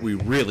see what we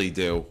really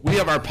do. We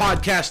have our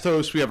podcast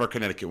host, we have our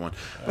Connecticut one,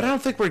 but I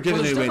don't think we're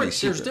giving away any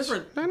secrets. There's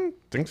different. I don't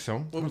think so.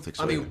 I don't think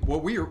so. I mean,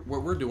 what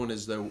we're doing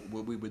is though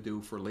what we would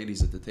do for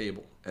ladies at the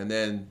table, and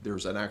then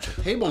there's an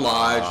actual table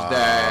lodge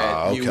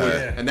that you would,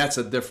 okay. and that's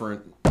a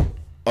different.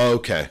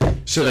 Okay,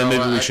 so then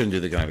maybe I- we shouldn't do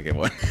the Connecticut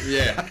one.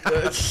 Yeah.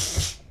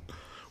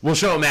 We'll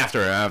show them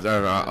after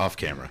off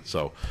camera.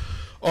 So,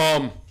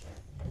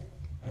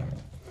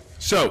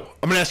 so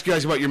I'm gonna ask you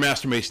guys about your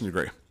Master Mason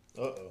degree.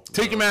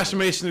 Take your Master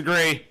Mason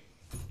degree.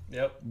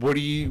 Yep. What are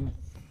you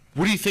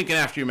thinking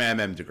after your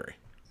MAM degree?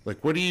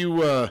 Like, what did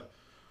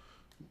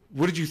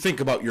you think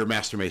about your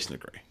Master Mason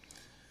degree?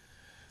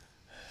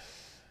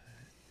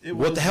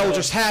 What the hell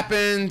just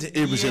happened?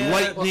 It was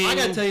enlightening. Well, I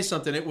gotta tell you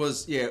something. It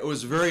was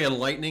very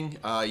enlightening.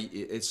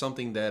 It's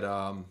something that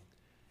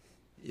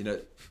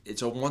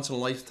it's a once in a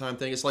lifetime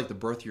thing. It's like the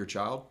birth of your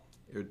child.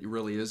 It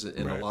really is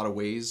in a lot of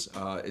ways.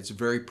 It's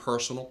very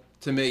personal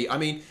to me. I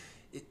mean,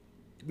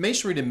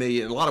 masonry to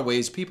me, in a lot of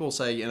ways, people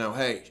say,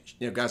 hey,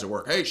 guys at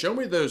work, hey, show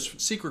me those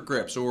secret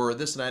grips or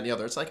this and that and the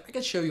other. It's like, I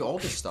can show you all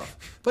this stuff,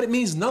 but it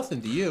means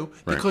nothing to you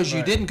because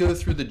you didn't go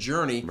through the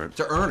journey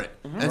to earn it.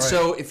 And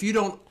so if you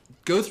don't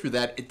go through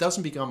that, it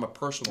doesn't become a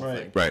personal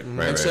thing. Right.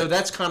 And so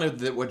that's kind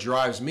of what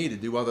drives me to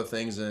do other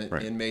things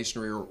in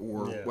masonry or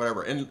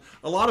whatever. And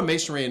a lot of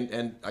masonry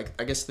and I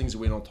guess things that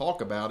we don't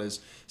talk about is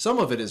some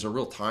of it is a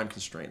real time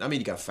constraint. I mean,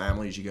 you got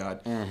families, you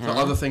got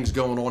other things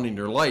going on in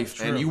your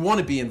life, and you want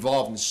to be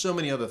involved in so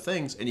many other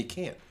things, and you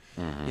can't.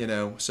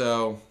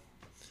 So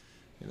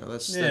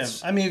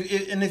that's. I mean,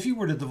 and if you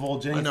were to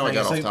divulge anything, I know I got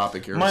it's off like,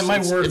 topic here. My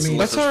word it's means.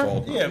 Lister's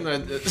fault. Yeah.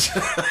 But,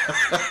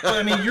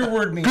 I mean, your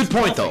word means. Good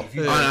point, though. nothing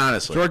if you-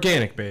 Honestly. It's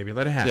organic, baby.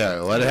 Let it happen.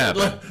 Yeah, let it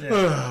happen.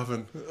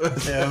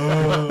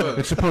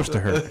 It's supposed to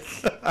hurt.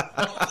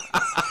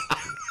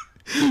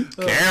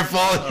 Careful.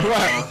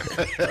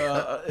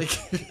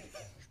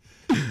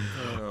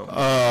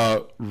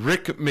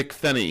 Rick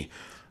McFenny,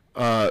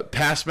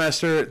 past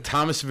master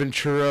Thomas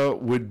Ventura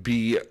would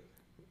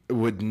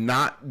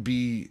not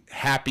be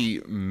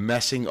happy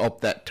messing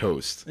up that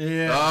toast.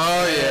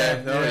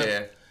 Yeah.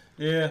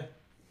 Yeah.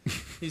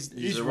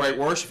 He's a right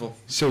worshipful.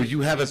 So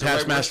you have a He's a past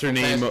right master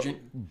worshipful named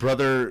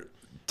Brother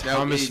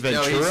Thomas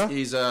Ventura?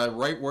 He's a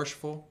right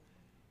worshipful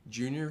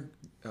junior,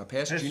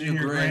 past That's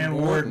junior grand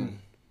warden.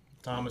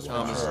 Thomas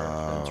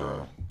Ventura.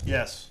 Ventura.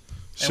 Yes.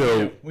 And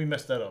So we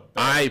messed that up.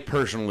 I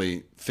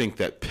personally think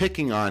that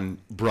picking on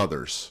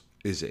brothers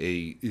is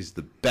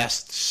the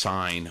best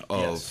sign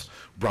of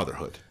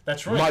brotherhood.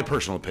 That's right. My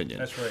personal opinion.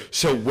 That's right.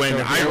 So when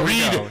So I here we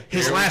read go.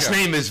 his Here we last go.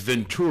 name is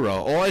Ventura,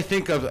 all I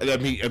think of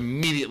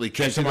immediately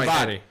comes to Into the my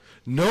body. head.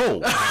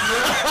 No.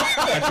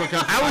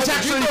 I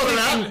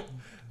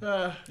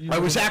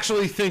was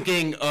actually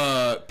thinking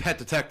Pet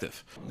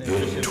Detective.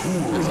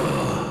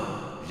 Ventura.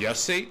 Yes,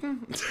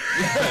 Satan?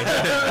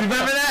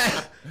 Remember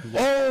that?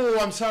 Oh,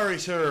 I'm sorry,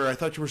 sir. I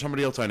thought you were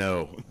somebody else I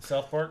know.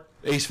 South Park?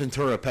 Ace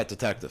Ventura, Pet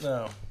Detective.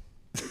 No.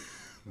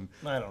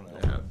 I don't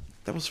know.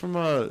 That was from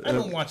I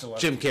don't watch a lot.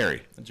 Jim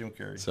Carrey. Jim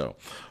Carrey. So,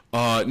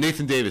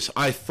 Nathan Davis,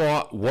 I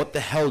thought, what the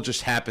hell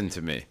just happened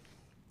to me?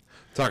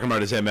 Talking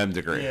about his MM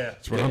degree. Yeah.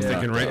 That's what I'm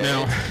thinking right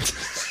now.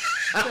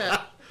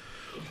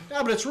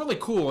 Yeah, but it's really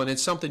cool, and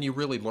it's something you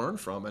really learn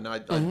from, and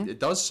it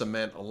does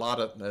cement a lot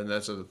of, and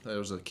that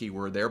was a key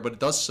word there, but it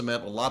does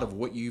cement a lot of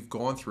what you've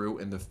gone through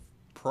in the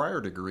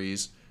prior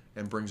degrees,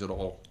 and brings it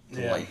all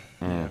to light.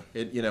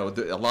 It,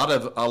 a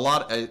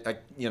lot,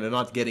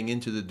 not getting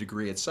into the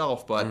degree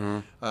itself, but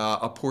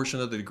a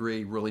portion of the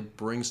degree really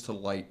brings to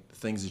light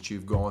things that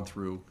you've gone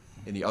through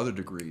in the other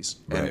degrees,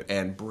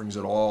 and brings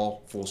it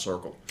all full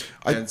circle.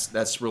 And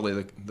that's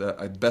really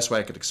the best way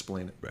I could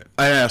explain it. Right.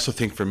 I also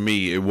think for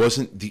me, it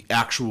wasn't the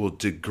actual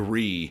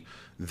degree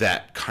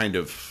that kind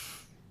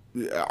of,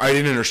 I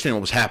didn't understand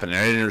what was happening.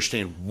 I didn't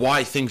understand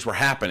why things were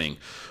happening.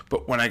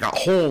 But when I got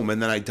home and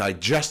then I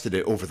digested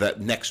it over that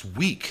next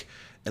week,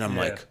 and I'm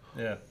like,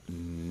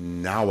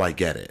 now I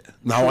get it.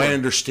 Now I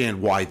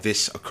understand why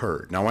this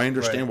occurred. Now I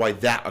understand why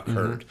that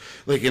occurred.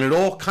 Like, and it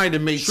all kind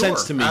of made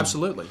sense to me.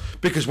 Absolutely.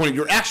 Because when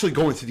you're actually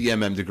going through the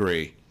MM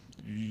degree,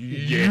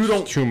 you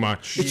don't Too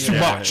much. It's too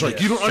much.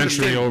 Like, you don't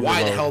Sensory understand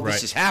why the overload, hell this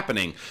right. is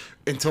happening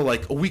until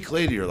like a week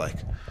later. You're like,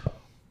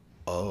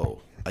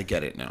 oh, I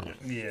get it now.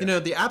 Yeah.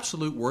 The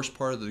absolute worst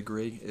part of the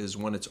degree is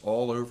when it's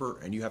all over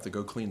and you have to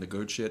go clean the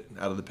goat shit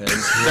out of the pens.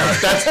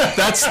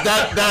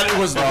 That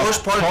was the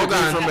worst part of the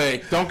degree for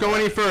me. Don't go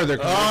any further.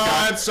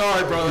 I'm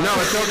sorry, brother. No,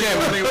 it's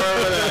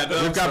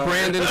okay. We've got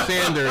Brandon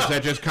Sanders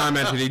that just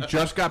commented. He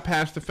just got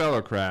past the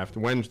Fellowcraft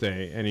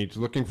Wednesday, and he's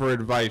looking for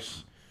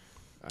advice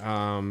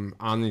on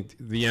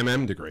the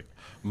MM degree.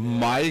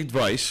 My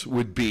advice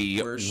would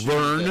be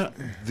learn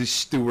the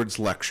steward's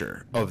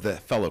lecture of the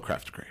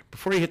Fellowcraft degree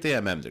before you hit the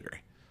MM degree.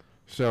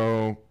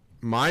 So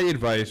my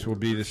advice will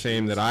be the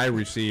same that I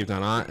received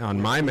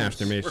on my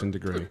Master Mason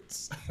degree.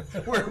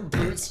 Wear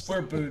boots.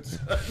 Wear boots.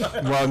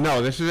 Well,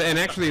 no, and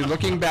actually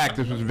looking back,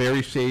 this was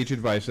very sage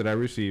advice that I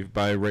received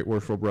by Right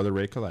Worshipful Brother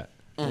Ray Collette.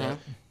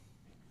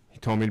 He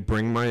told me to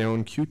bring my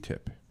own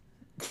Q-tip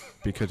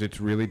because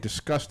it's really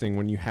disgusting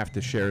when you have to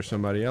share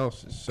somebody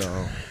else's.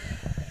 So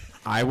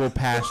I will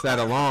pass that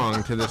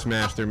along to this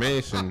Master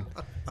Mason.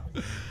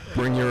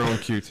 Bring your own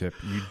Q-tip.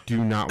 You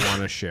do not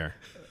want to share.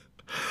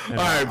 All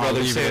right,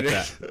 Brother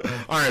Sanders.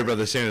 All right,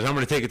 Brother Sanders. I'm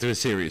going to take it to a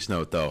serious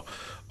note, though.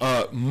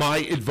 My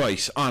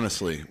advice,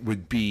 honestly,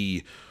 would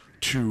be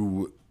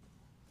to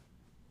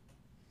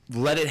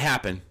let it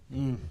happen.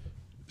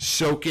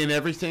 Soak in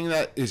everything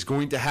that is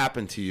going to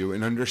happen to you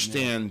and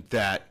understand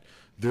that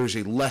there's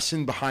a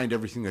lesson behind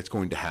everything that's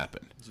going to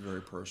happen. It's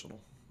very personal.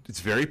 It's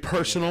very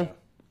personal.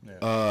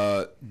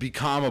 Be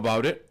calm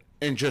about it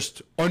and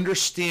just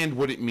understand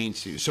what it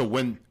means to you. So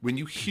when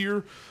you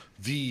hear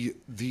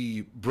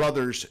the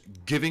brothers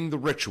giving the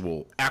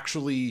ritual,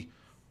 actually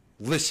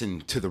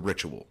listen to the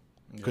ritual,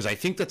 because I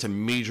think that's a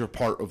major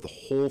part of the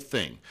whole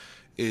thing.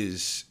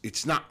 Is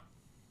it's not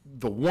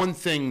the one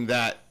thing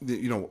that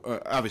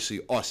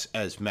obviously us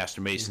as Master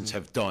Masons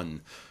have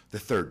done the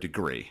third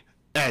degree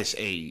as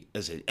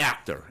an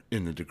actor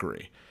in the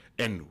degree,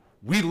 and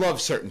we love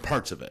certain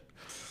parts of it,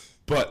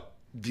 but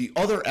the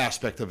other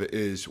aspect of it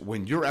is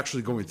when you're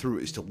actually going through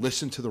is to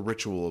listen to the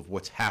ritual of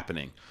what's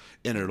happening,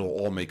 and it'll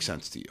all make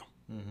sense to you.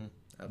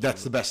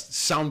 That's the best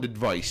sound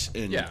advice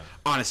and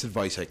honest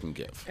advice I can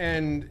give.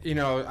 And,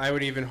 I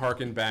would even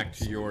hearken back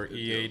to your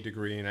EA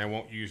degree, and I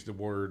won't use the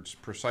words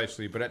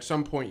precisely, but at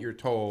some point you're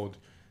told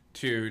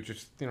to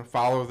just,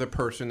 follow the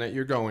person that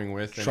you're going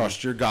with. And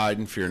trust your guide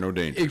and fear no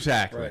danger.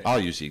 Exactly.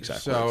 I'll use the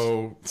exact words.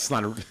 So it's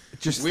not a...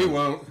 Just We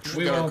won't.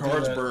 We got our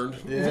cards burned.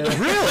 Yeah.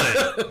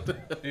 Really?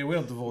 Yeah, we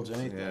don't divulge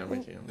anything. Yeah, we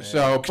can't.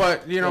 So,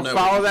 but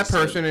follow that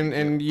person, said.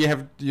 and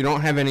you don't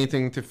have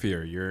anything to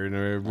fear. You're in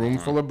a room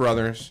full of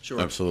brothers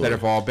Absolutely. that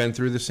have all been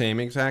through the same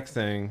exact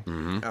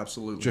thing.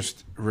 Absolutely.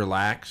 Just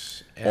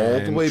relax All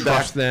and the way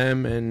trust back,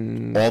 them,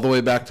 and all the way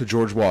back to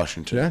George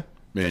Washington. Yeah.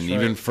 And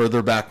even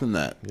further back than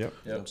that. Yep.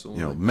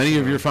 Absolutely. Many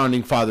of your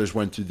founding fathers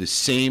went through the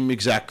same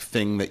exact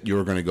thing that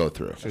you're going to go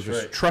through. So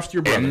just trust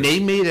your brothers. And they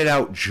made it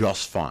out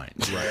just fine.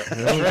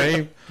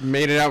 They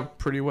made it out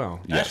pretty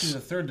well. Yes. Actually, the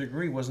third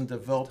degree wasn't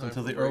developed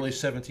until the early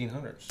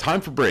 1700s. Time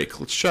for break.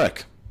 Let's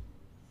check.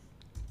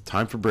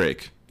 Time for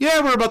break. Yeah,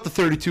 we're about the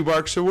 32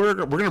 mark, so we're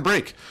gonna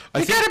break.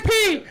 I gotta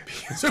pee.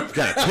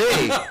 Gotta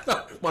pee.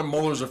 My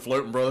molars are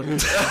floating, brother. All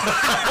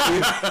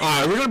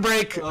right, we're gonna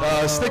break.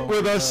 Stick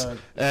with us,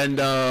 and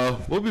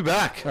we'll be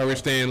back. Are we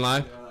staying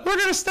live? We're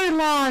gonna stay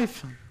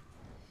live.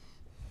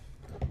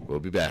 We'll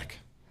be back.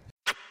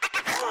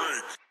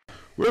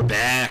 We're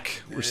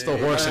back. We're still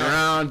horsing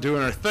around,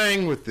 doing our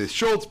thing with the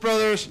Schulze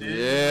brothers.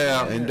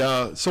 Yeah.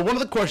 And so one of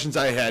the questions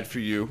I had for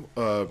you,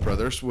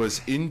 brothers,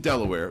 was in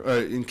Delaware.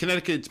 In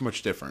Connecticut, it's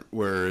much different,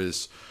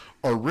 whereas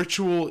our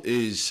ritual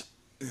is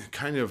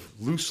kind of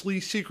loosely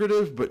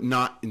secretive, but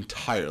not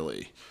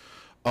entirely.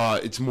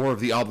 It's more of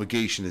the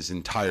obligation is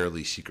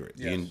entirely secret.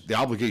 Yes. The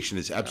obligation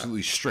is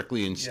absolutely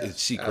strictly in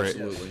secret.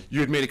 absolutely.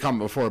 You had made a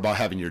comment before about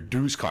having your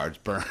dues cards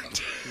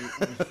burned.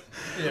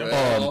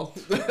 Well,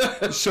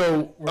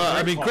 So,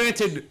 I mean, very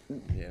granted,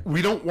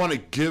 we don't want to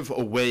give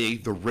away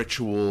the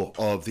ritual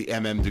of the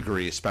MM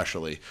degree,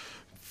 especially.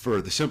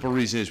 For the simple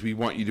reason is we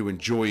want you to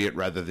enjoy it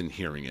rather than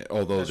hearing it.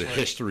 Although the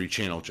History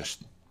Channel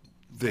just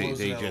they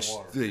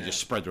just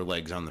spread their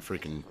legs on the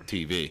freaking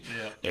TV.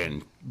 Yeah.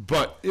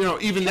 But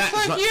even that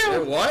is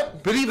not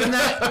What? But even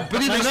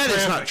that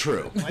is not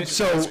true.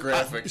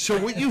 Graphic. So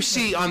what you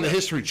see on the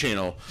History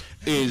Channel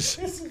is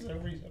This is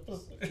every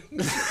episode.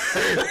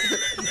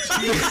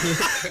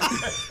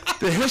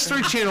 the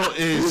History Channel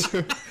is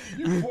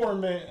You poor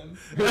man.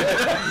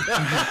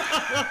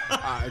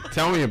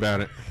 Tell me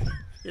about it.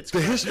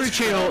 the History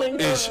Channel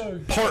is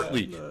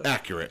partly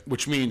accurate,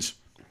 which means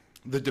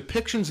the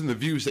depictions and the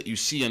views that you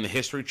see on the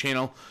History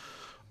Channel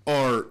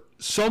are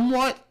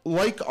somewhat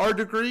like our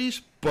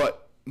degrees,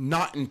 but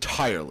not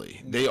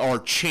entirely. They are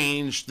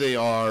changed. They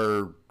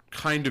are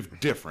kind of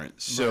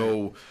different.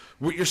 So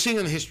what you're seeing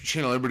on the History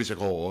Channel, everybody's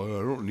like, oh,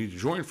 I don't need to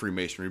join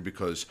Freemasonry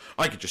because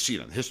I could just see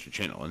it on the History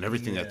Channel and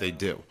everything that they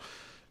do.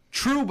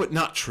 True, but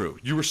not true.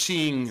 You were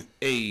seeing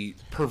a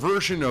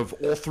perversion of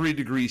all 3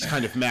 degrees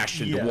kind of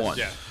mashed into one.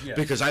 Yes.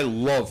 Because I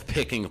love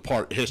picking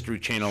apart History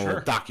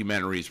Channel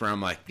documentaries where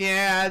I'm like,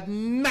 yeah,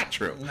 not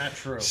true. Not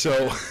true.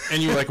 So,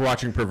 And you like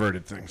watching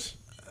perverted things.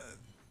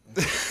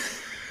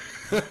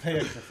 Pay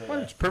extra for that.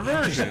 It's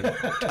perversion.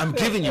 I'm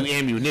giving you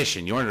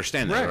ammunition. You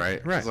understand that,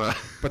 right? Right. So-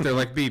 But they're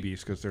like BBs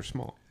because they're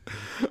small.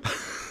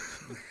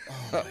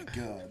 Oh my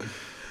God.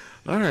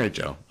 all right,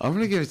 Joe. I'm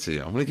going to give it to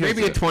you.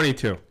 Maybe a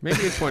 22.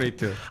 Maybe a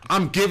 22.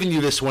 I'm giving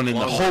you this one in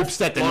the hopes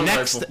that the long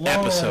next rifle.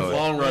 episode.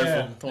 Long rifle.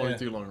 Yeah,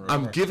 22 long rifle.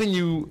 I'm giving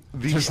you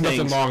these There's things.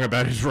 nothing long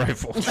about his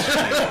rifle. Short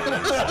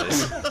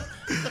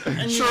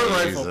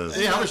rifle. Jesus.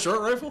 Yeah, I have a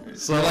short rifle.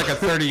 You're like a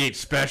 38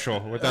 special.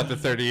 Without the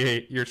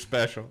 38, you're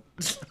special.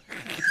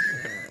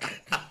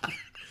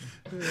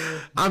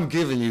 I'm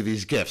giving you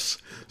these gifts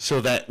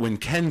so that when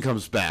Ken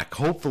comes back,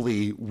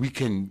 hopefully we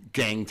can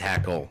gang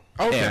tackle.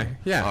 Okay. him.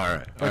 Yeah. All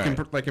right. all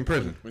right. Like in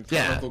prison.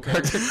 Yeah. Uncle Ken.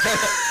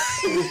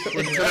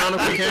 When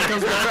Uncle Ken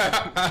comes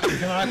back.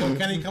 Uncle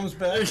Kenny comes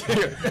back. Word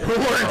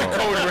the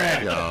code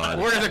red. God.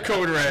 Word the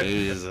code red.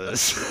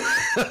 Jesus.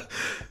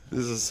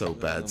 This is so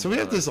bad. So we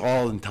have this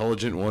all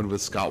intelligent one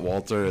with Scott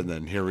Walter, and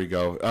then here we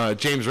go.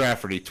 James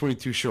Rafferty,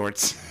 22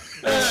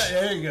 shorts.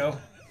 There you go.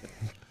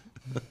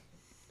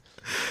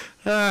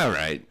 All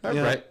right. All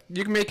Yeah. right.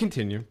 You may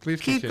continue. Please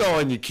Keep continue.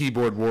 going, you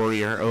keyboard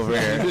warrior over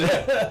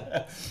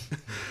here.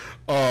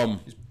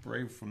 He's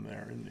brave from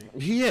there, isn't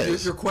he? He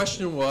is. Your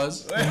question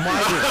was? My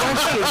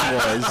question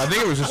was. I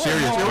think it was a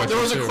serious question. There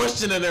was a too.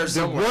 question in there There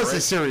somewhere. was a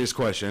right? serious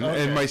question,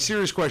 and my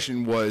serious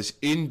question was,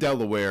 in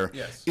Delaware,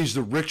 Yes. is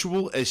the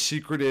ritual as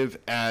secretive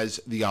as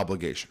the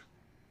obligation?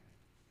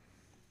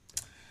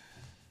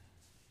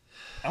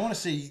 I want to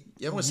say.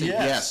 Yeah, I wanna say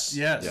yes.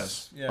 yes.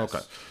 Yes. Yes. Okay.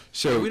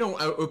 So We don't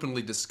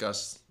openly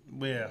discuss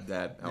Yeah.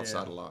 that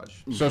outside of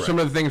lodge. So some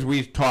of the things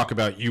we talk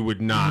about, you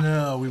would not.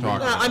 No, we talk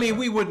would No, about. I mean,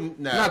 we wouldn't.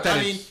 No. Not that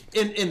I mean,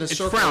 in the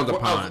circle frowned of-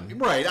 upon.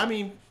 right. I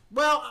mean,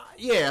 well,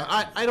 yeah.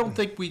 I don't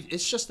think we.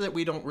 It's just that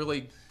we don't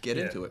really get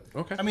into it.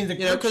 Okay. I mean, the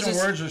You know, Christian 'cause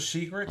it's- words are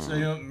secrets,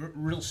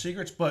 real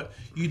secrets, but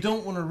you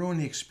don't want to ruin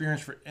the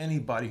experience for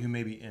anybody who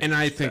may be in. And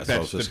I think That's what I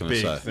that's was just the gonna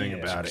big say. thing Yeah.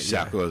 about it.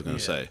 exactly what I was going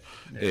to say,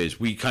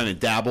 is we kind of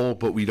dabble,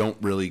 but we don't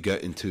really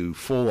get into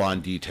full-on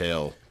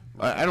detail.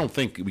 I don't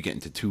think we get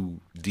into too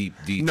deep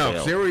detail. No,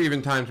 'cause there were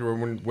even times where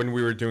when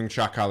we were doing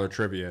shot collar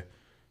trivia,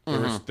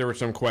 there were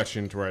some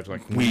questions where I was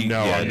like,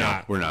 I'm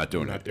not. We're not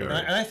doing it. And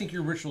I think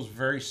your ritual is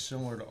very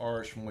similar to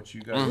ours from what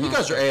you guys. You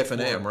guys are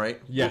AF&M,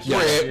 right? Yes. We're,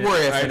 Yes. we're I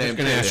was AF&M just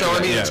gonna too. ask So you I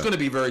that. mean, it's Yeah. going to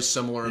be very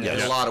similar in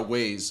Yes. a lot of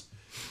ways.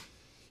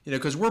 You know,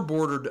 because we're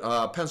bordered.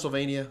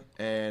 Pennsylvania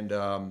and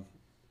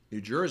New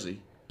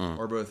Jersey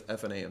are both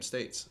F&AM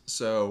states.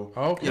 So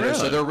Okay. you know, so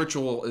Really? their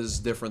ritual is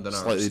different than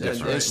ours. Slightly And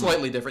different. it's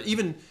slightly different.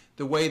 Even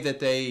the way that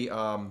they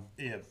Yeah,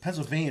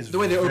 Pennsylvania is the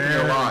way they open their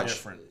very lodge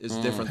different. is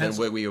different than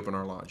the way we open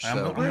our lodge. I'm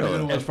So. gonna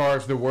go to As far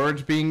as the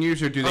words being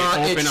used, or do they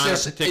It's open on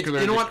just- a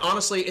particular? you know what?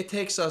 Honestly, it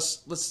takes us.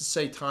 Let's just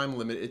say time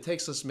limit. It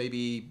takes us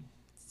maybe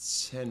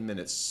 10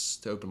 minutes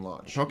to open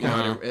lodge. Okay. You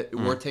know,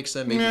 or it takes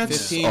them maybe Yeah, it's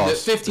 15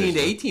 us, 15 to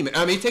 18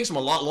 minutes. I mean, it takes them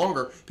a lot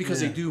longer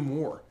because they do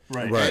more.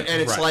 Right. Right. And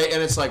it's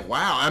Right. like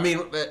wow. I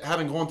mean,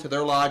 having gone to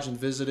their lodge and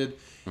visited,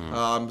 it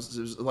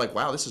was like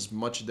wow, this is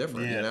much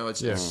different. Yeah. You know,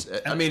 it's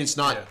I mean, it's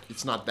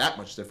not that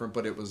much different,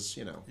 but it was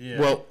Yeah.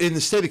 Well, in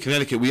the state of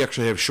Connecticut, we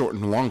actually have short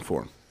and long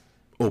form.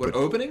 What,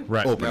 opening?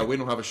 Right. No, Opening. we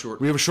don't have a short.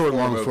 We have a short and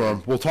long opening.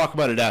 form. We'll talk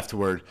about it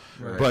afterward.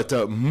 But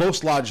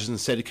most lodges in the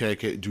state of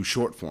Connecticut do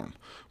short form.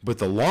 But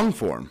the long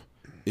form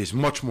is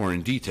much more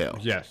in detail.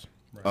 Yes.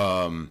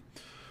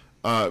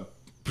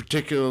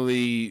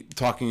 Particularly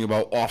talking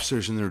about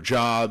officers and their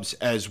jobs,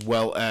 as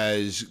well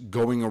as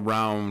going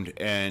around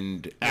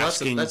and Well,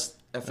 asking. that's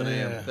F&M.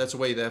 Yeah. That's the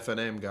way the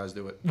F&M guys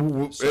do it.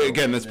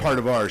 Again, that's part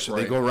of ours. So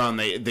they Right. go around.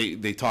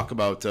 They talk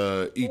about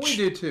We each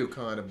do too,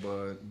 kind of,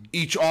 but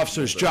each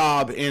officer's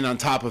job, and on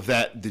top of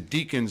that, the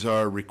deacons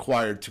are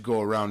required to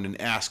go around and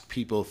ask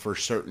people for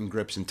certain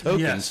grips and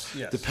tokens,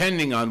 Yes.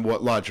 depending on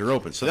what lodge you're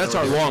open. So that's I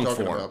our don't know long what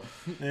you're form.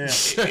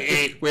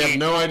 talking about. We have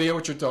no idea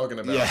what you're talking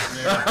about.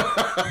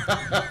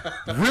 Yeah.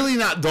 Really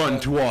not done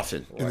too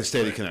often in the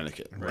state of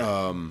Connecticut.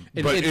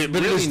 It's But it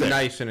really is there.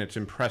 nice and it's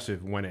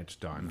impressive when it's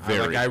done.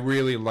 Very. I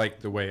really like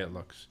the way it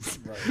looks.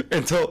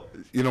 Until,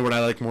 you know what I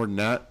like more than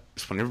that?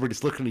 Is when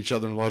everybody's looking at each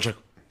other in the lodge like,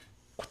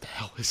 what the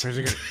hell is Is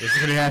it? it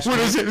going to ask What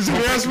me? is it? Is it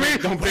going to ask me?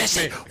 Don't What pick is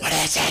me. it? What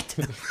is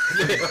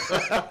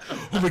it?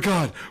 Oh my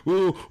God.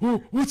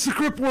 What's the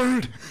grip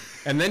word?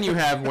 And then you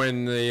have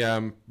when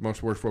the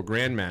most worshipful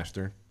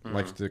grandmaster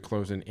likes to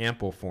close in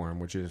ample form,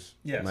 which is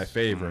Yes. my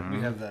favorite. We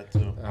have that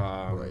too.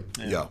 Right.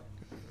 Yeah.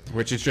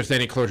 Which is just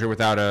any closure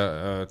without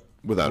a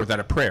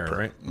prayer,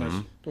 right?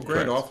 Well,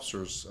 grand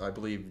officers, I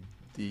believe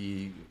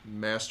the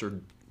master,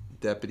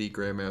 deputy,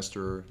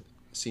 grandmaster,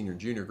 senior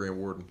and junior grand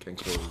warden can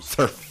close.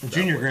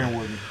 Junior Grand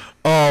Warden.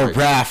 Oh,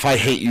 Raph, I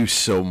hate you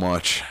so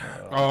much.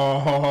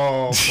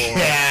 Oh, boy.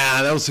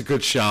 Yeah, that was a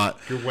good shot.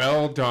 You're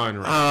well done,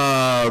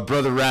 right?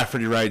 Brother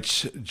Rafferty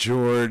writes,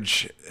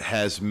 George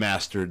has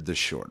mastered the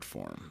short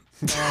form.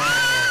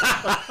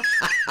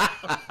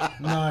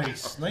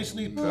 Nice.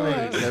 Nicely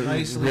played.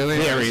 Nicely Really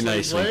Very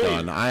nicely played.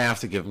 done. I have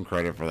to give him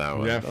credit for that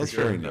one. Yeah, That for was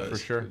sure. very nice. For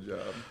sure. Good job.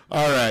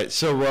 All right,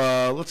 so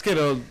let's get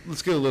a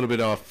little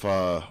bit off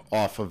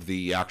of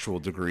the actual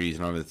degrees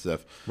and all that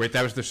stuff. Wait,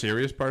 that was the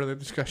serious part of the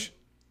discussion?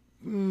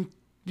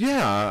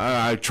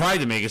 Yeah, I tried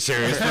to make it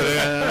serious,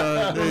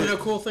 but You know,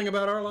 cool thing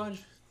about our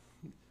lodge?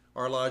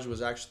 Our lodge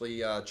was actually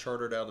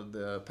chartered out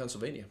of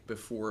Pennsylvania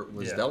before it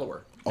was Yeah.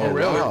 Delaware. Oh,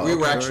 really? We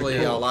were Okay, actually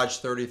very cool. Lodge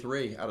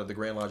 33 out of the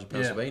Grand Lodge of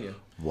Pennsylvania.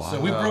 Wow. So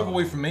we broke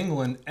away from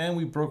England and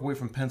we broke away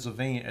from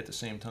Pennsylvania at the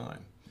same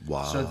time.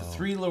 Wow. So the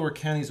three lower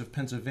counties of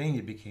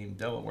Pennsylvania became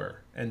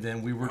Delaware, and then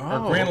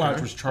our Grand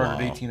Lodge was chartered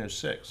in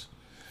 1806.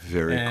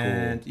 Very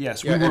And cool.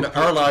 yes, Yeah, we and were.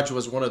 our lodge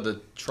was one of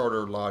the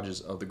charter lodges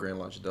of the Grand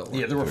Lodge of Delaware.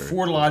 Yeah, there were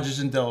 4 lodges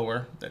in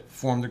Delaware that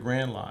formed the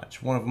Grand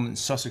Lodge. One of them in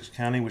Sussex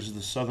County, which is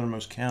the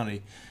southernmost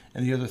county,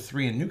 and the other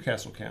 3 in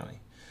Newcastle County.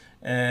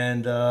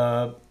 And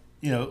our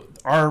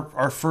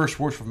first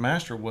worship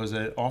master was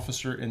an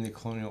officer in the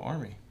Colonial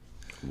Army.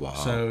 Wow.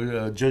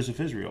 So Joseph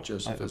Israel.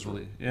 Joseph I Israel.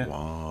 believe. Yeah.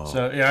 Wow.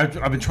 So yeah,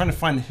 I've been trying to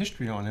find the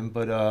history on him,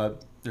 but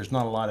there's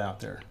not a lot out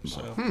there.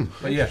 So,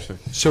 but yeah,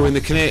 So in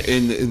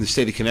the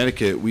state of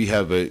Connecticut, we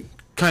have a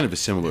kind of a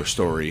similar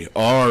story.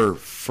 Our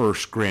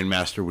first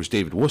grandmaster was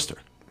David Worcester,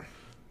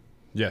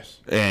 Yes.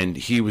 and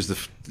he was the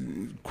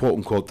quote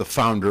unquote the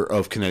founder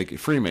of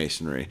Connecticut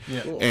Freemasonry.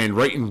 Yeah. Cool. And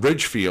right in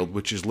Ridgefield,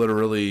 which is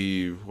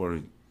literally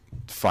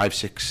 5,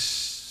 6,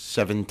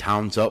 7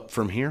 towns up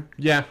from here,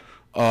 Yeah.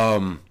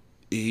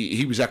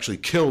 he was actually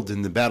killed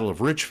in the Battle of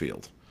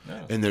Ridgefield. Oh.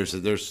 And there's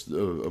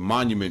a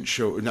monument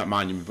not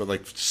monument, but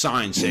like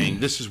sign saying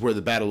this is where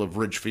the Battle of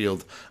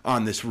Ridgefield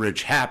on this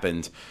ridge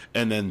happened,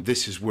 and then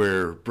this is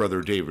where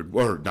Brother David,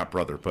 or not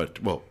brother,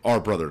 but well,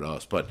 our brother to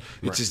us, but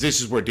it says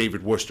this is where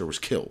David Worcester was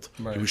killed.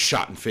 Right. He was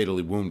shot and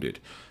fatally wounded.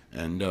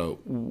 And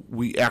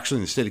we actually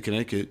in the state of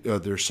Connecticut,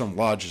 there's some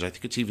lodges. I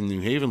think it's even New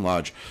Haven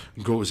Lodge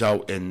goes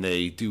out and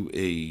they do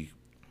a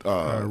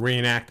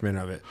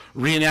reenactment of it.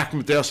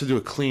 reenactment. They also do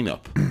a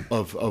cleanup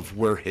of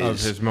where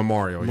His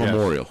memorial. yes.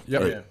 memorial.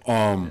 Yep.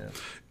 Right?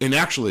 And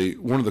actually,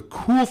 one of the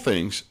cool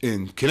things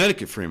in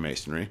Connecticut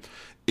Freemasonry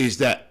is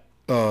that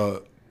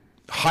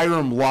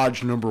Hiram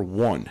Lodge number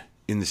 1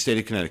 in the state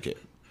of Connecticut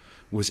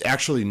was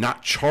actually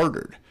not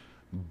chartered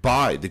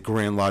by the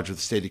Grand Lodge of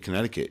the state of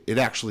Connecticut. It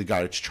actually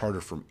got its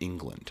charter from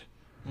England.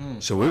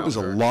 So it was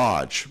a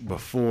lodge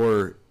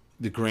before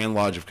the Grand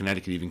Lodge of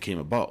Connecticut even came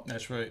about.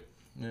 that's right.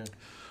 Yeah.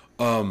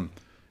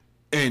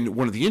 And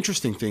one of the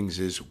interesting things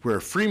is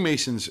where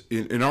Freemasons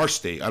in our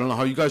state, I don't know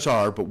how you guys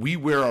are, but we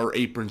wear our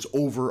aprons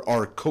over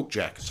our coat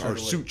jackets, our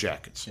suit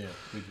jackets. Yeah,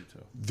 we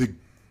do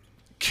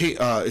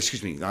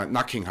too.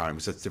 Not King Hiram,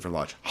 because that's a different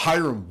lodge.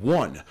 Hiram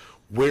 1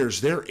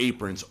 wears their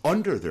aprons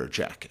under their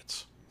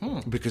jackets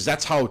because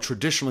that's how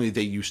traditionally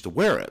they used to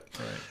wear it.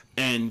 Right.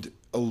 And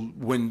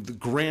when the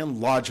Grand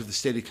Lodge of the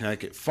state of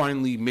Connecticut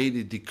finally made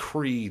a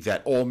decree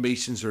that all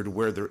Masons are to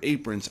wear their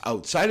aprons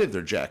outside of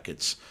their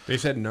jackets, They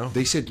said no.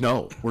 they said,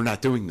 no, we're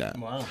not doing that.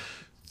 Wow.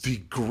 The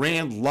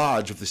Grand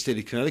Lodge of the state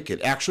of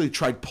Connecticut actually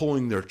tried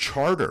pulling their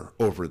charter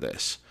over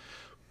this,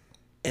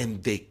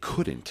 and they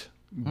couldn't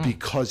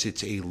because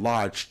it's a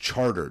lodge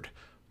chartered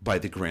by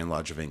the Grand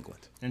Lodge of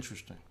England.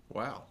 Interesting.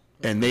 Wow.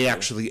 And they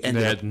actually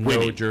ended They up had no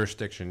winning.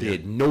 jurisdiction. They yeah.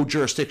 had no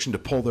jurisdiction to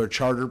pull their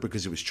charter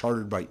because it was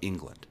chartered by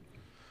England.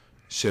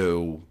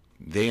 So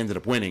they ended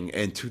up winning,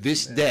 and to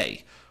this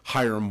day,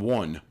 Hiram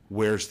 1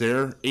 wears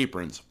their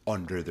aprons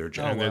under their And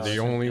jacket. they're the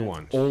only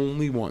ones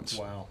Only once.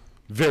 Wow.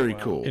 Very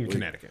cool. in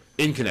Connecticut.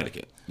 In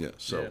Connecticut, yeah.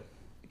 So Yeah.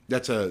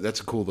 that's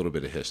a cool little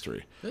bit of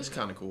history. That's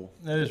kind of cool.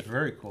 That is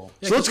very cool.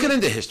 So let's get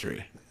into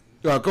history.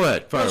 Go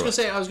ahead. I was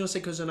gonna say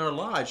because in our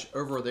lodge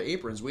over the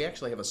aprons, we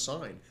actually have a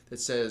sign that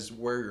says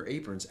 "Wear your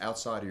aprons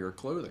outside of your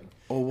clothing."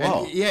 Oh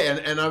wow!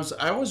 And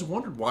I always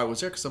wondered why it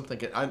was there because I'm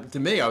thinking to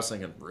me I was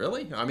thinking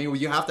really I mean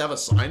you have to have a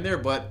sign there,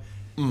 but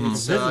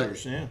it's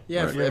Visitors,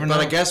 but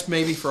I guess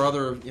maybe for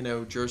other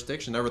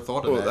jurisdiction never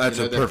thought of that. That's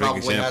a that perfect probably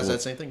example. Has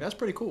that same thing. That's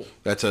pretty cool.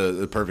 That's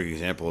a perfect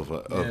example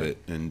of it.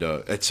 And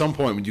at some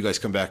point when you guys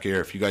come back here,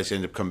 if you guys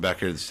end up coming back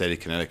here to the state of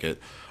Connecticut,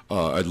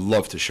 I'd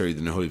love to show you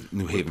the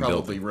New Haven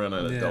Probably building. run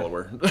out of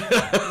Delaware.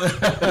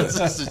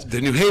 The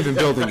New Haven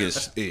building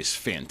is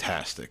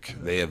fantastic.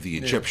 They have the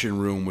Egyptian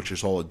room, which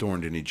is all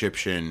adorned in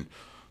Egyptian.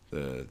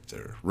 The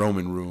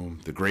Roman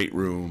room, the Great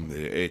Room.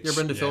 You ever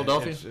been to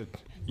Philadelphia?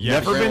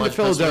 Never been to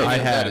Philadelphia. I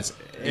That have. is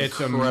It's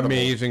incredible.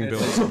 amazing It's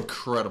building.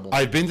 incredible.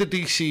 I've been to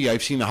D.C.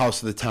 I've seen the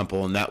House of the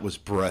Temple, and that was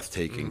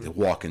breathtaking to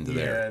walk into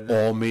there.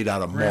 the All made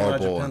out of Grand Lodge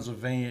of marble.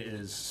 Pennsylvania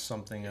is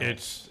something else.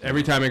 It's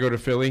every time I go to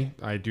Philly,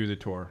 I do the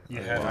tour. You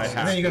I have have.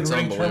 and then you go It's to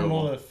Ring unbelievable.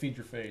 Terminal to feed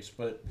your face,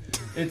 but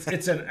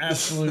it's an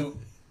absolute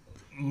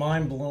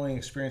mind-blowing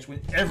experience.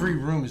 When every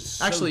room is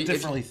so Actually,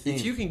 differently if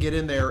themed. you can get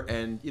in there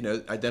and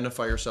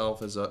identify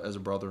yourself as a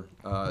brother,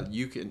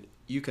 you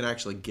can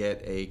actually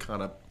get a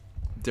kind of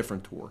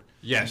different tour.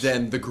 Yes.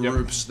 Than the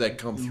groups that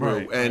come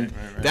through, and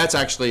that's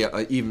actually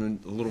even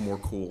a little more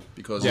cool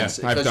because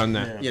I've done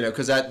that.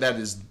 Because that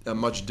is a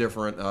much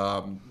different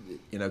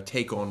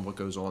take on what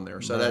goes on there.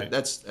 So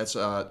that's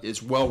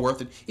it's well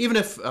worth it. Even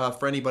if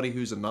for anybody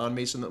who's a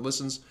non-Mason that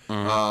listens,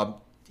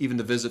 even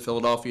to visit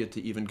Philadelphia,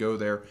 to even go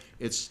there,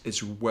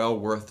 it's well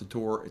worth the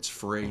tour. It's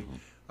free.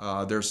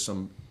 There's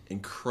some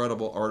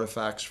incredible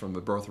artifacts from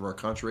the birth of our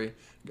country.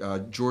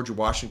 George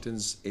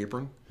Washington's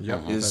apron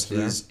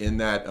is in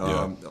that.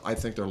 I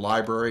think their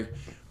library.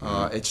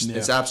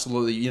 It's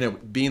absolutely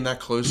being that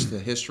close to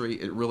history.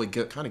 It really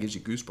kind of gives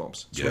you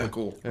goosebumps. It's really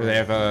cool. They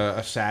have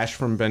a sash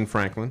from Ben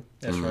Franklin.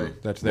 That's right.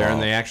 That's there,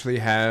 and they actually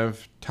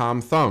have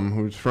Tom Thumb,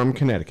 who's from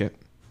Connecticut.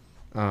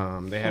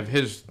 They have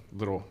his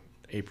little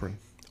apron.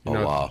 You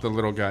know, wow. the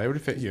little guy. It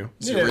would fit you.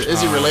 Is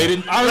he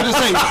related? I was just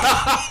saying,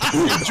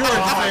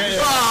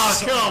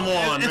 George. Come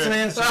on, It's an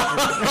answer.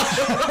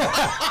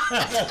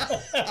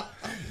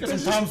 Got some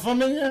Tom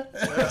Thumb in you?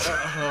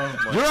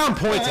 You're on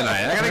point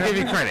tonight. I gotta give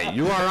you credit.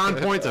 You are on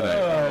point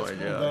tonight.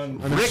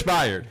 I'm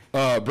inspired.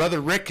 Brother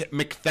Rick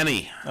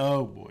McThenney.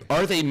 Oh boy.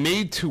 Are they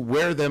made to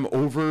wear them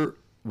over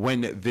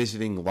when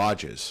visiting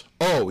lodges?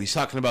 Oh, he's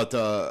talking about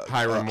the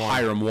Hiram one.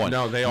 Hiram one.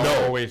 No, they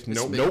always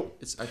nope.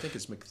 I think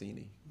it's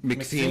McTheny.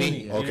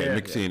 McTheny? McTheny, Okay, yeah.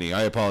 McTheny.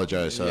 I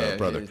apologize,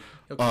 brother.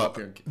 He'll come up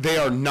here and- They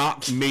are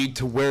not made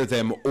to wear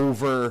them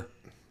over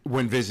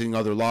when visiting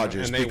other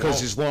lodges And they because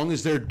won't. as long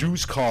as their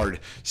dues card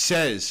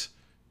says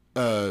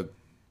Hiram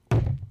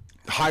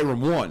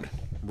 1,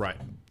 Right.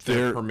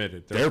 They're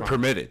permitted. They're fine.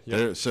 permitted.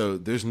 Yep. So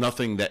there's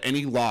nothing that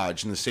any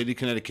lodge in the state of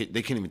Connecticut,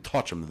 they can't even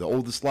touch them. The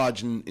oldest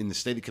lodge in the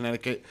state of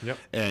Connecticut, Yep.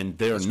 and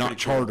they are not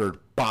chartered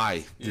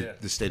by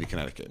the state of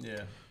Connecticut.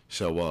 Yeah.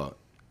 So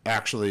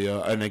actually,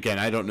 and again,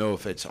 I don't know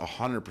if it's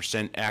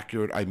 100%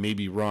 accurate. I may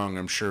be wrong.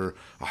 I'm sure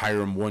a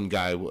Hiram 1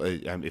 guy,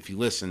 if he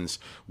listens,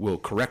 will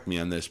correct me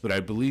on this. But I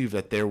believe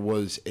that there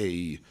was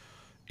a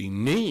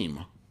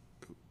name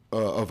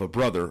of a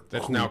brother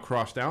That's now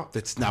crossed out.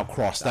 that's now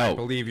crossed I out.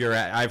 believe you're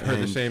at. I've heard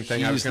the And same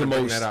thing. I was he's going the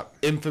to bring most that up.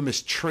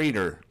 infamous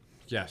traitor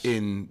Yes.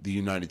 in the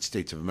United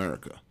States of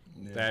America.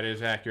 That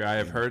is accurate. I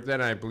have heard that.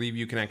 And I believe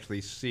you can actually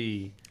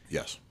see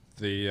Yes.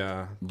 the.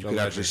 You could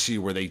actually see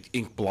where they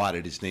ink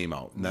blotted his name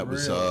out, and that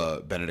was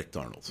Benedict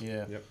Arnold.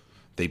 Yeah. Yep.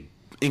 They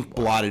ink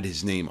blotted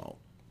his name out,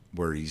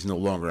 where he's no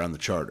longer on the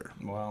charter.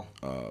 Wow.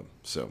 All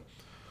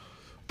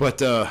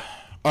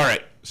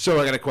right. So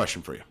I got a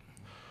question for you.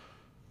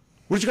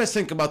 What did you guys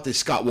think about this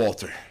Scott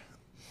Walter,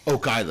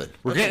 Oak Island?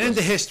 We're getting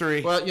into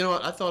history. Well, you know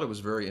what? I thought it was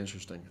very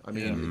interesting. I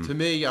mean, to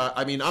me,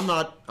 I'm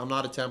not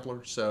a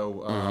Templar,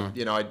 so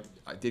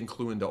I didn't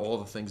clue into all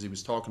the things he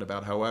was talking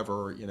about.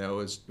 However, it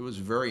was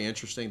very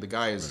interesting. The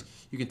guy is,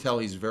 you can tell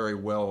he's very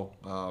well,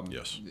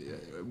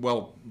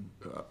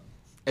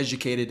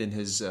 educated in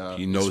his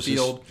He knows his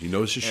field. he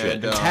knows his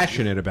shit. And,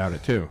 passionate about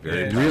it too.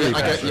 Really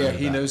passionate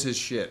he about knows his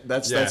shit.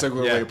 That's Yeah, a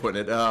good yeah. way of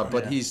putting it.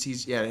 But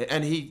he's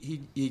and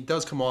he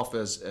does come off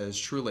as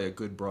truly a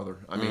good brother.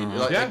 I mean,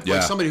 like Yeah,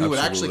 somebody who would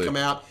actually absolutely. come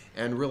out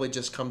and really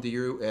just come to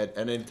you at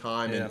any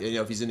time, and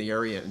if he's in the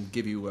area and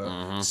give you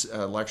a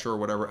lecture or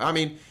whatever. I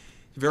mean,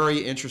 very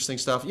interesting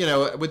stuff.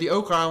 With the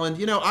Oak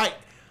Island,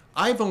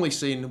 I've only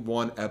seen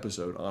one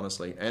episode,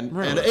 honestly, and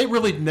it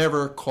really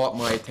never caught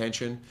my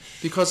attention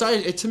because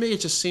to me it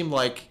just seemed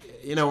like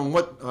and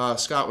what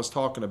Scott was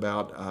talking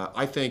about.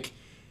 I think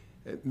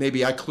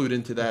maybe I clued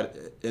into that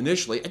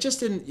initially. It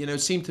just didn't, it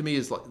seemed to me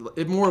as like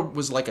it more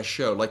was like a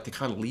show, like to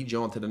kind of lead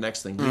you on to the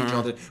next thing,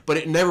 but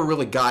it never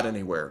really got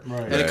anywhere,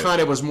 and it kind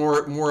of was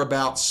more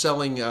about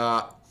selling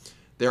their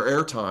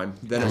airtime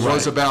than it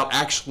was about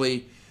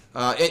actually.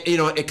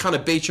 It kind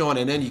of baits you on,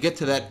 and then you get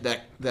to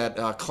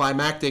that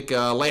climactic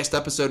last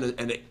episode,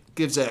 and it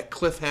gives that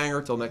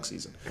cliffhanger till next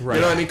season. Right.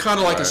 You know what I mean? Kind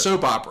of like a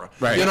soap opera.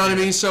 Right. You know what I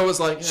mean? So it's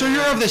like. So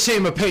you're of the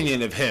same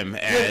opinion of him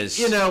as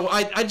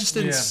I just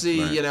didn't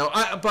see.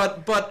 Right.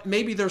 But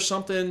maybe there's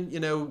something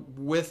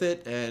with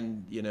it,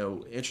 and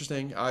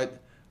interesting.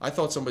 I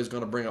thought somebody was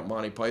going to bring up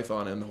Monty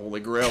Python and the Holy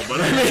Grail,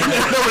 but I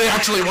mean, nobody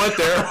actually went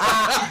there.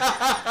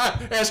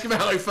 Ask him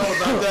how he felt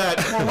about that.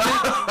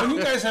 Well, when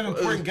you guys have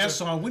important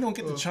guests on, we don't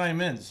get to chime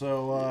in.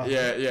 So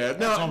Yeah.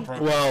 that's on No.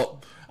 purpose.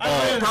 well.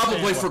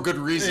 Probably for good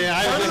reason.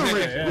 Yeah,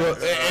 Well,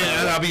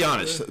 and I'll be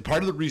honest,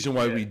 part of the reason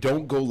why we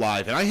don't go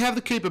live, and I have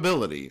the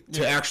capability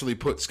to actually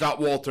put Scott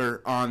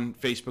Walter on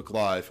Facebook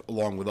Live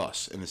along with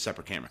us in a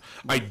separate camera.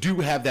 I do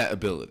have that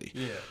ability.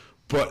 Yeah.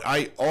 But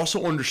I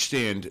also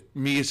understand,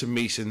 me as a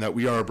Mason, that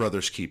we are a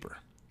brother's keeper.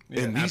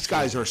 And these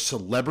guys are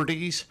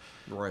celebrities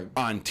Right.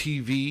 on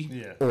TV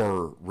Yeah.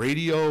 or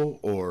radio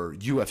or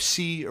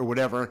UFC or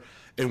whatever.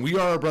 And we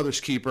are a brother's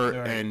keeper,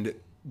 Right. and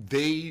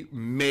they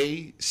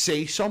may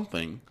say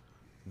something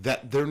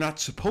that they're not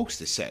supposed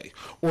to say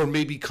or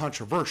may be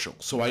controversial.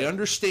 So I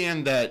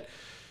understand that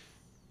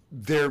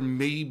there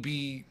may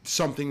be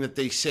something that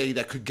they say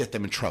that could get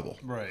them in trouble.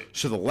 Right.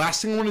 So the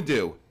last thing I want to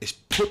do is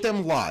put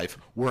them live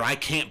where I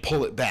can't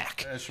pull it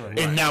back. That's right.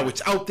 And Right. now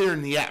it's out there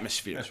in the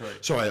atmosphere. That's right.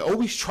 So I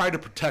always try to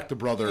protect the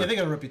brother. Yeah, they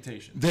got a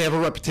reputation. They have a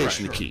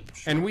reputation to keep.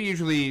 And we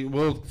usually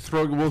will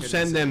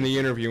send them the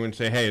interview and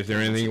say, hey, is there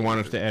anything you want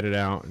us to edit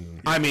out?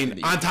 And, I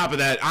mean, on top of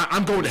that,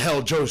 I'm going to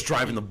hell. Joe's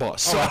driving the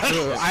bus. So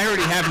I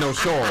already have no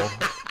soul,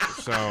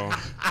 so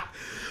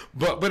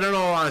But in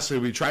all honesty,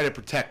 we try to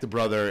protect the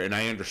brother, and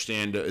I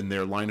understand in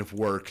their line of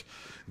work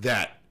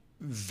that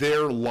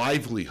their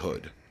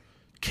livelihood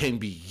can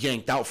be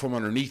yanked out from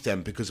underneath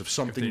them because of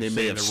something they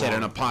may have said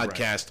in a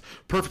podcast.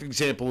 Perfect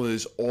example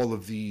is all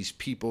of these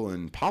people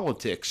in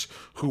politics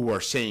who are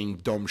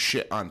saying dumb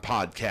shit on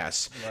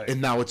podcasts, and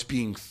now it's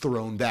being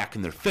thrown back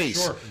in their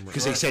face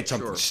because they said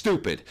something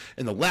stupid.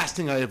 And the last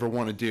thing I ever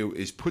want to do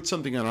is put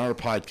something on our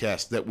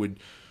podcast that would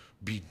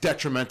be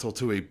detrimental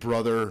to a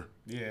brother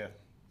Yeah.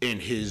 in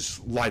his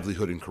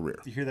livelihood and career.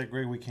 You hear that,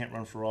 Greg? We can't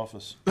run for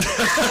office.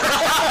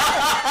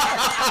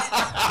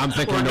 I'm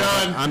thinking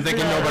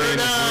nobody in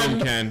this room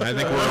can. I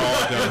think we're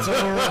all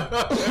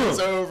done. It's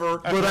over.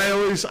 But I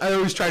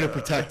always try to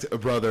protect a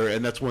brother,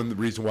 and that's one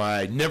reason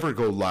why I never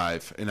go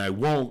live, and I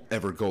won't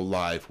ever go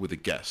live with a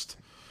guest.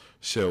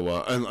 So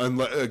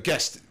a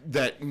guest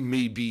that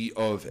may be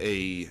of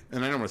and I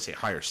don't want to say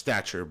higher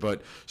stature,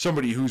 but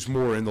somebody who's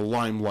more in the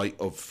limelight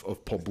of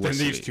And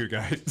publicity. these two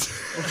guys.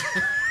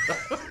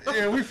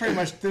 Yeah, we pretty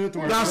much did it to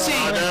Now, ourselves. see,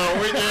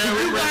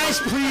 can you guys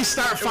please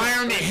start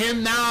firing at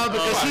him now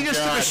because he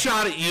just took a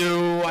shot at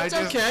you. It's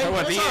okay.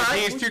 What, That's all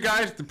right. these two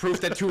guys, the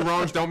proof that two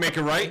wrongs don't make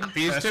a right?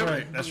 These That's two?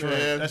 right. That's right.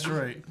 That's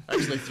right.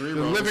 Actually, three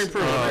The wrongs. living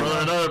proof.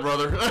 Another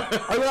brother.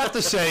 I would have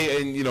to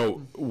say, and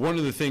one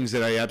of the things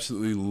that I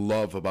absolutely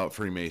love about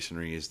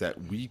Freemasonry is that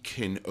we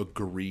can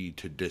agree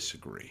to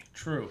disagree.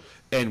 True.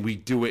 And we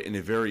do it in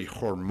a very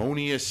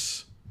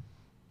harmonious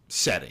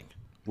setting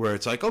where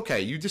it's like,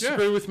 okay, you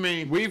disagree with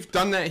me. We've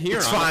done that here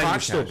It's on fine, the podcast. you're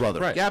still brother.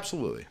 Right. Yeah,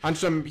 absolutely. On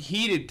some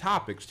heated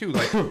topics, too,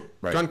 like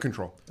Right. gun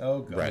control.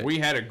 Oh, God. Right. We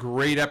had a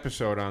great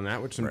episode on that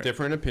with some Right.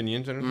 different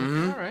opinions. And it was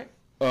like,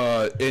 all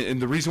right.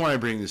 And the reason why I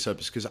bring this up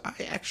is because I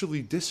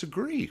actually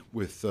disagree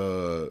with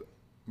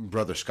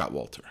Brother Scott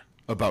Walter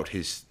about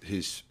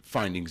his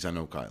findings on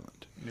Oak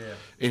Island. Yeah.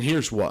 And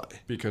here's why.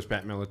 Because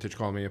Pat Miletich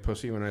called me a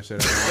pussy when I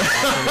said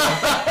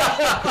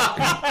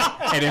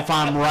and if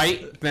I'm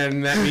right,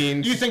 then that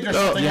means You think there's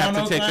something you have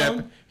on to take Oak that.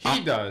 Island? He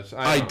does.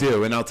 I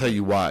do, and I'll tell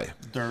you why.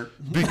 Dirt.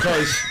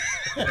 Because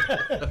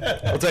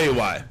I'll tell you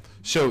why.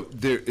 So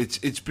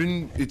it's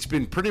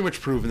been pretty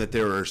much proven that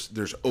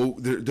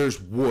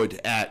there's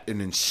wood at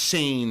an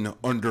insane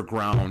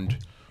underground,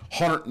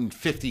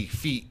 150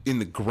 feet in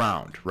the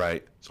ground,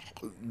 right?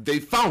 They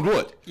found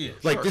wood. Yeah,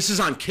 This is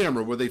on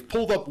camera where they've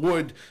pulled up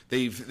wood,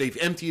 they've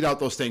emptied out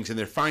those things, and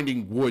they're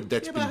finding wood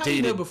that's Yeah, been but how do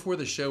you dated. know before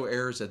the show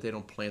airs that they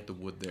don't plant the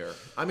wood there?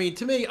 I mean,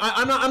 to me,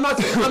 I'm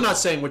not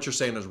saying what you're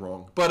saying is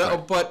wrong,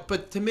 but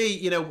but to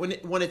me,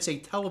 when it's a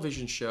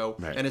television show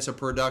Right. and it's a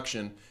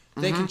production,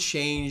 they can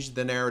change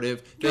the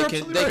narrative. You're They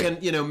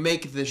absolutely can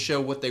make the show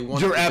what they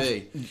want You're it to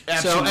be.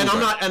 absolutely So,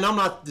 right. I'm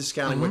not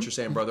discounting what you're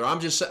saying, brother. I'm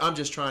just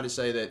trying to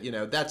say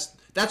that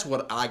that's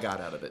what I got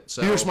out of it.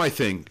 So Here's my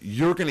thing: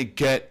 you're gonna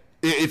get,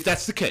 if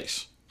that's the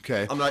case,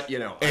 okay. I'm not, I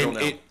don't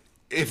know.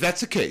 If that's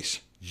the case,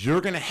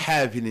 you're going to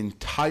have an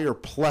entire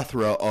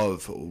plethora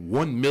of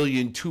 1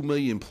 million, 2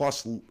 million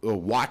plus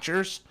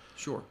watchers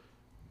Sure.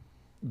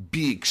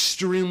 be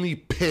extremely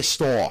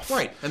pissed off.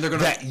 Right, and they're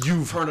going that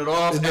you've turn it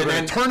off, and they're going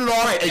then- to turn it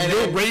off, right, and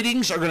your then-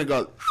 ratings are going to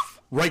go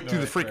right through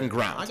the freaking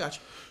ground. I got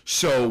you.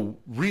 So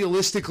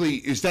realistically,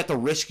 is that the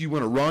risk you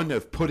want to run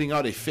of putting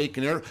out a fake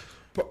narrative?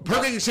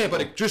 Perfect example.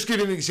 Just give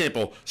you an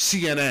example.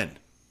 CNN.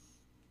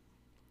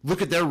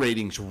 Look at their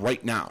ratings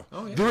right now.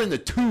 Oh, yeah. They're in the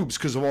tubes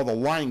because of all the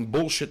lying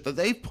bullshit that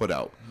they've put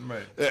out.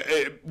 Right.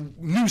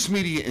 News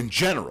media in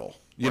general,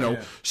 You know,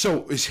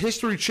 so is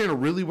History Channel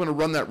really want to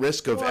run that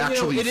risk of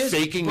actually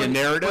faking a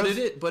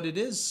narrative? But it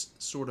is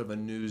sort of a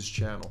news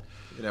channel.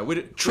 You know,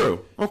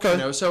 True. Okay. You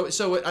know,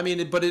 so I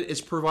mean, but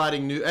it's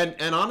providing new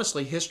and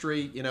honestly,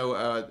 history. You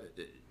know,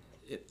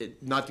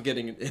 not to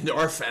getting into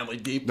our family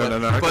deep, but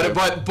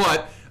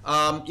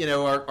you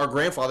know, our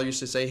grandfather used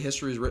to say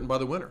history is written by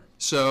the winner.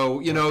 So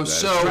you know,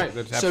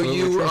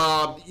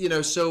 you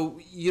know, so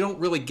you don't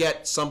really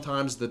get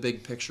sometimes the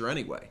big picture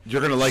anyway.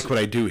 You're gonna like what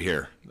I do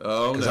here.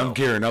 Oh, because I'm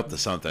gearing up to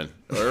something.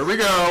 There we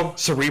go.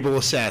 Cerebral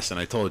assassin.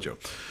 I told you.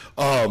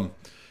 Can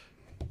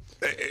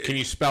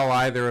you spell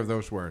either of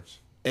those words?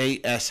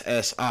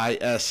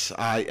 ASSISINSS,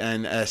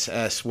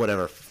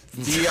 whatever.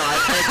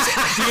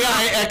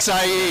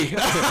 DIXIE.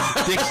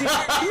 Dixie.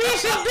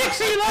 Mason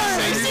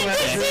Dixieland.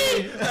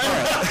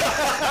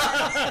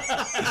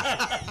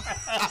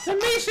 The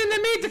Mason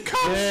that made the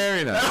cup.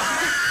 Very nice.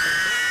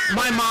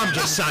 My mom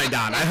just signed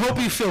on. I hope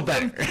you feel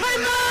better. My mom!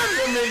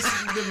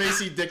 The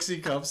Macy Dixie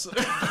cups. And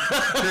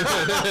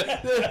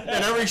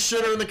every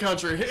shitter in the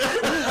country.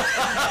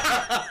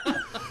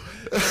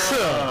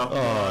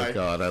 Oh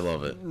God, I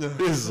love it.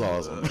 This is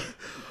awesome.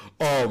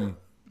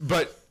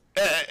 But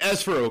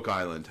as for Oak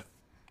Island,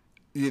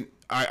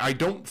 I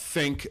don't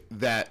think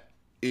that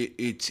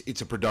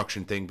it's a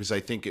production thing, because I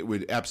think it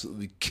would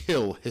absolutely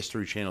kill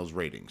History Channel's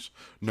ratings,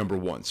 number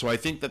one. So I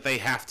think that they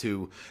have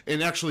to,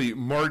 and actually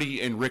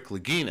Marty and Rick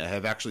Lagina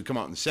have actually come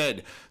out and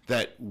said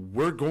that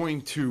we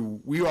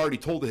already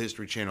told the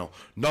History Channel,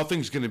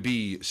 nothing's going to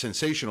be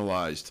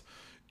sensationalized.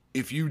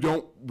 If you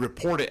don't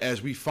report it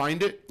as we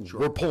find it,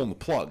 we're pulling the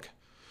plug.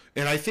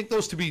 And I think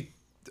them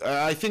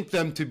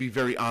to be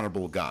very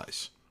honorable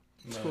guys.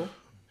 That's cool.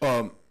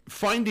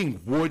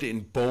 Finding wood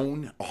and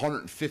bone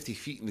 150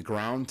 feet in the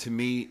ground, to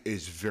me,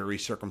 is very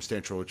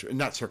circumstantial.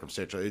 Not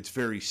circumstantial. It's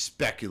very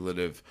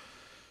speculative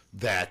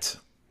that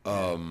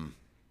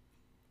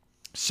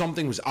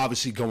something was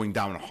obviously going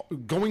down.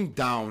 Going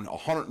down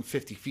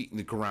 150 feet in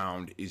the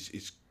ground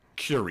is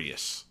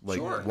curious.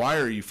 Like, why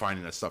are you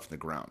finding that stuff in the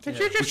ground? Did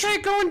you just say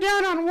going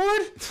down on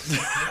wood?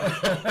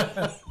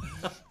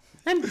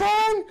 And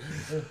bone?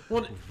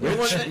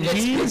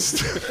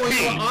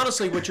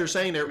 Honestly, what you're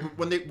saying there,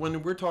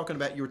 when we're talking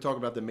about, you were talking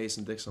about the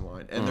Mason-Dixon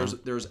line, and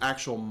there's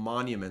actual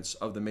monuments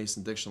of the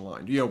Mason-Dixon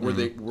line, you know,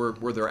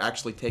 where they're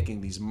actually taking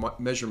these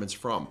measurements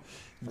from.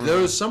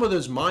 Some of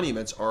those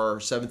monuments are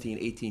 17,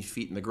 18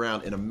 feet in the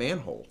ground in a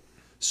manhole.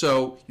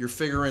 So you're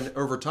figuring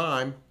over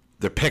time.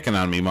 They're picking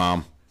on me,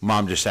 Mom.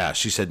 Mom just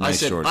asked. She said, "Nice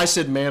sword." I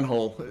said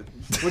manhole.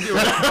 That's why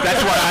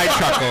I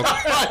chuckled.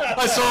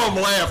 I saw him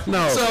laugh.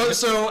 No.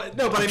 So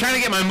no, but I'm trying to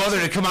get my mother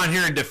to come on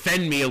here and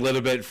defend me a little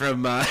bit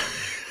from.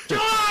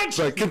 George.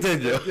 But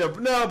continue. Yeah,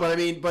 no, but I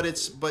mean,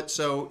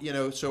 so you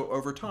know, so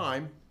over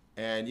time,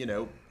 and you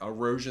know,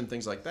 erosion,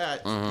 things like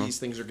that, these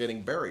things are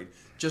getting buried.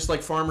 Just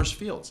like farmers'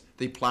 fields,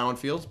 they plow in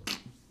fields,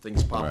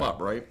 things pop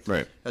up, right?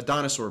 Right. A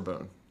dinosaur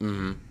bone.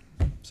 Mm-hmm.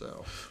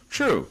 So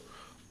true.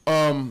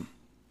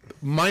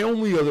 My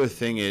only other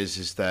thing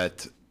is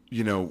that,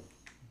 you know,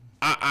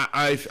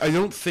 I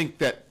don't think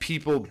that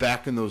people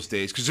back in those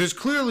days, because there's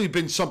clearly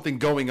been something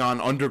going on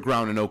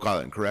underground in Oak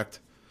Island, correct?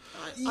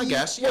 I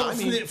guess, yeah. Well, I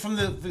mean, from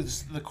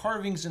the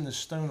carvings in the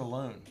stone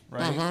alone,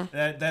 right?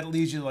 That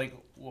leads you like,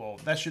 well,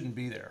 that shouldn't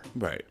be there,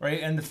 right?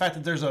 And the fact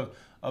that there's a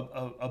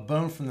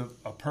bone from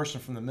a person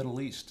from the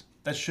Middle East,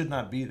 that should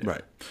not be there,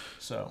 right?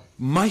 So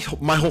my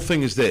whole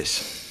thing is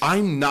this: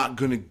 I'm not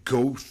going to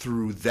go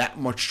through that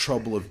much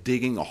trouble of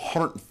digging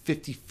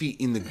 150 feet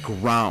in the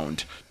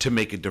ground to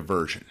make a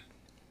diversion.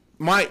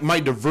 My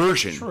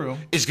diversion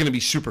is going to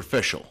be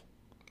superficial.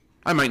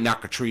 I might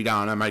knock a tree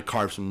down, I might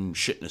carve some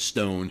shit in a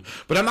stone,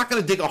 but I'm not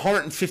going to dig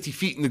 150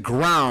 feet in the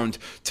ground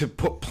to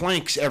put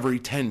planks every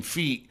 10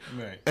 feet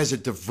as a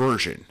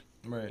diversion.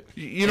 Right.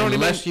 You know what I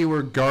mean? Unless you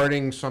were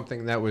guarding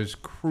something that was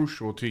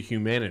crucial to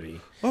humanity.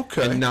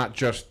 Okay. And not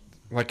just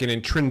like an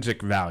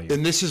intrinsic value.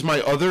 And this is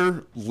my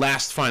other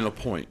last final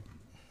point.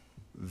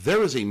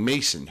 There is a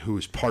Mason who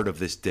is part of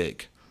this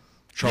dig.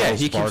 Charles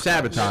he keeps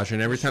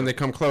sabotaging. Every time they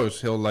come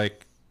close, he'll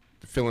like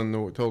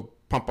he'll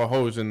pump a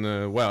hose in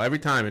the well. Every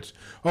time it's,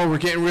 we're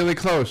getting really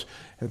close.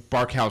 And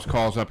Barkhouse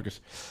calls up and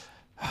goes,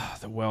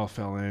 the well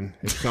fell in.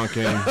 It sunk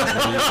in. we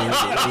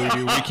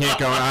can't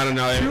go. I don't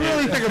know. Do you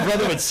really think a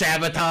brother would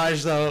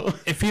sabotage, though?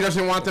 If he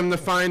doesn't want them to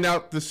find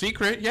out the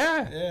secret,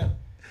 yeah.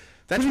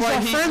 That's why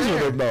he's friends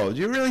with him, though. Do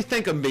you really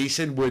think a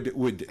Mason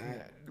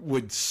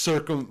would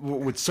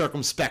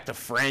circumspect a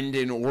friend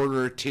in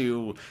order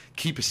to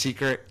keep a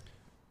secret?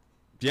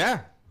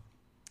 Yeah.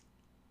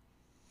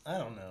 I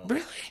don't know.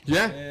 Really?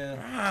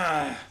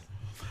 Yeah.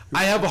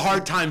 I have a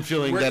hard time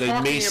feeling that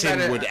a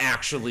Mason would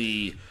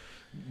actually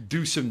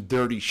do some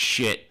dirty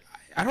shit.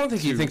 I don't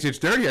think he thinks it's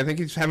dirty. I think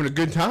he's having a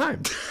good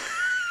time.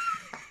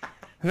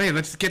 Hey,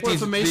 let's get these. What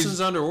if a Mason's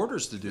under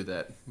orders to do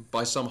that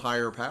by some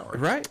higher power?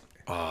 Right.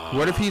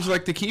 What if he's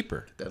like the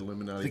keeper? That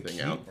Illuminati thing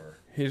out.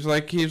 He's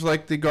like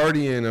the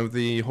guardian of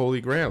the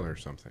Holy Grail or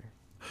something.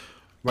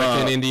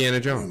 Like in Indiana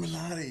Jones.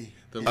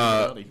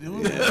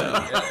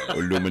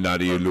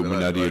 Illuminati.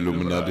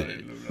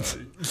 Illuminati.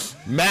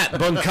 Matt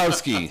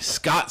Bunkowski.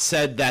 Scott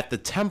said that the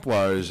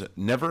Templars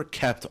never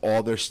kept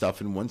all their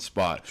stuff in one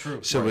spot. True.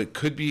 So it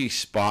could be a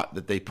spot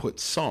that they put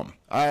some.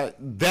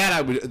 That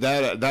I would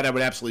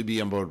absolutely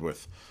be on board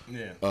with.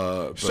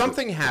 Yeah.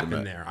 Something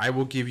happened there. I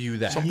will give you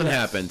that. Something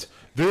happened.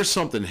 There's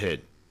something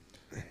hid.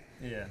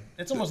 Yeah.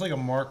 It's almost like a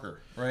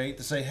marker, right?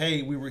 To say,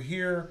 hey, we were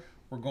here.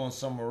 We're going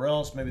somewhere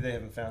else. Maybe they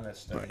haven't found that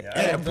stuff yet.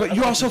 Yeah, but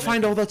you also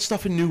find all that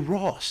stuff in New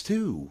Ross,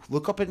 too.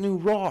 Look up at New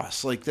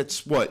Ross. Like,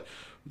 that's,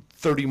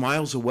 30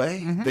 miles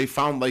away? Mm-hmm. They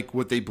found, like,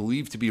 what they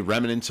believe to be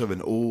remnants of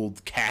an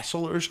old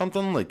castle or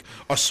something. Like,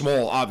 a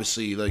small,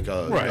 obviously, like,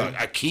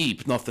 a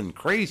keep. Nothing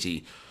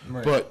crazy.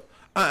 Right. But,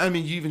 I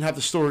mean, you even have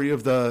the story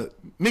of the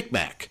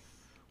Micmac,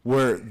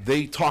 where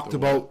they talked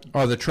about...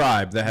 Oh, the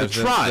tribe that has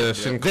the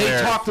Sinclair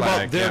They talked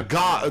flag, about their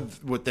god,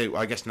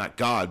 I guess not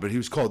god, but he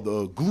was called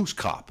the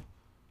Glooscop.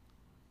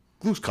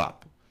 Glooscop.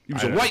 He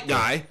was a white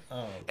guy,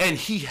 and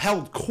he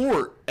held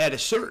court at a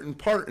certain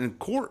part, and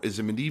court is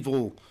a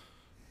medieval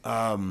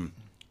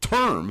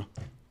term.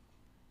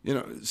 You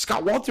know,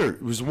 Scott Walter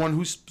was the one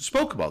who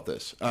spoke about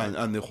this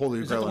on the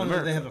Holy Grail of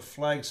America. They have a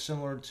flag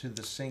similar to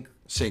the St.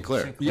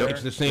 Clair. Yeah,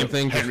 it's the same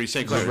thing. Henry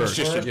St. Clair. It's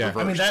just reversed.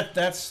 I mean,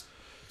 that's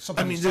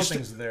something.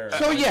 Something's there.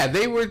 So yeah,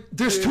 they were.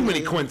 There's too many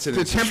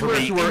coincidences. The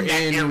Templars were in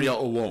that area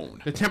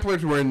alone. The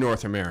Templars were in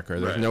North America.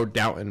 There's no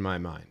doubt in my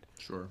mind.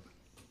 Sure.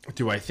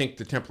 Do I think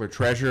the Templar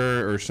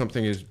treasure or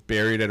something is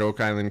buried at Oak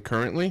Island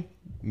currently?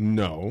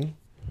 No.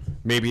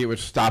 Maybe it was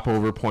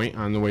stopover point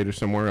on the way to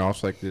somewhere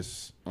else, like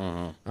this.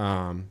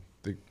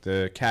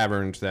 The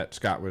caverns that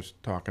Scott was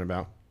talking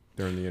about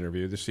during the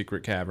interview, the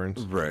secret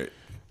caverns. Right.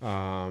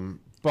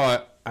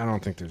 But I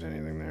don't think there's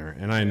anything there.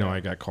 And I know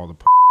I got called a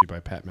by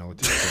Pat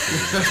Miletich.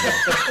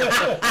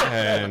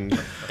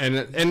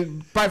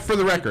 and but for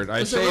the record,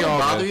 I say really all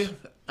bother this. You?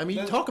 I mean,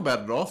 you talk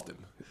about it often.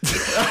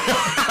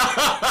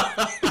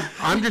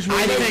 I'm just.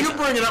 I think you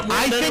bring it up more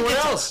than anyone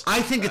else.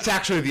 I think it's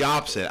actually the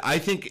opposite. I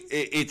think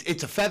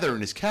it's a feather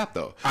in his cap,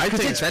 though. I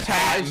think it's that's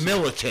Pat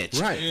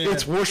Miletich. Right. Yeah.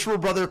 It's worshipful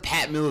brother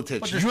Pat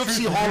Miletich. truth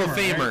UFC Hall of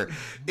humor, Famer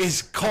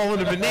is calling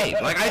him a name.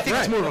 Like I think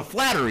it's more of a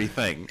flattery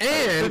thing.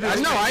 And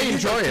I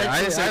enjoy it.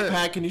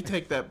 Pat, can you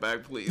take that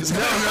back, please?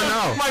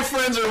 No. My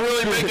friends are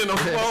really making a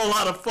whole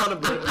lot of fun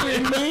of it.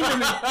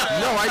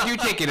 No, I do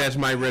take it as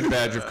my red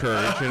badge of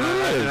courage, and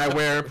I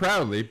wear it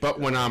proudly. But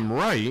when I'm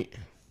right,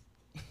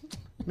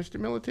 Mr.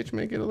 Miletich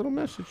may get a little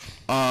message.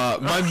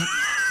 My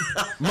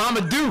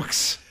Mama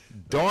Dukes,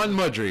 Dawn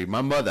Mudry,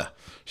 my mother,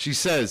 she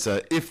says,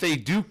 if they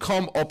do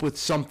come up with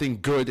something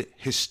good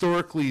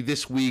historically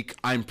this week,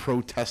 I'm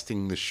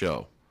protesting the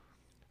show.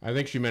 I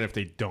think she meant if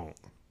they don't.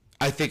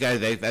 I think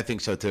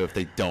so too. If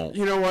they don't,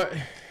 you know what,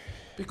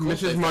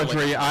 Mrs.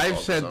 Mudry, I've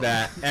said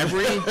that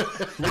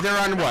they're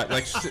on what,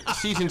 like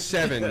season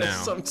 7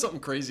 now. Something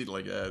crazy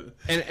like that.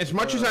 And as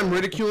much as I'm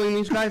ridiculing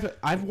these guys,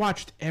 I've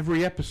watched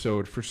every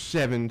episode for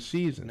 7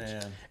 seasons.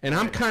 Man. And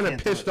I'm kind of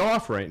pissed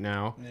off right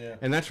now. Yeah.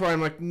 And that's why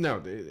I'm like,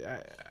 no,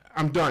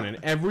 I'm done.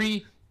 And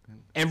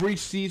every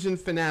season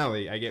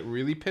finale, I get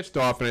really pissed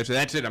off, and I say,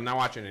 that's it, I'm not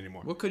watching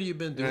anymore. What could you have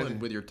been doing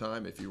with your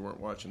time if you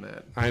weren't watching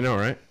that? I know,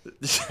 right?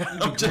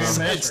 I'm just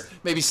saying,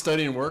 maybe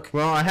studying work.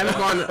 Well, I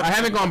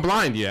haven't gone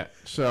blind yet,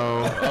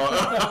 so.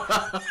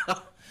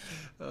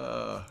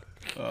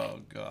 Oh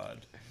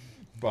God.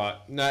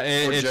 But no,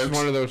 it's jokes.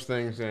 one of those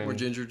things. And, Or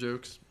ginger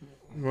jokes.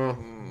 well,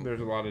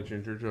 there's a lot of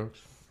ginger jokes.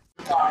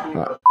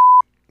 yeah,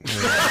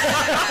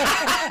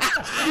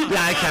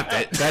 I kept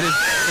it. That is.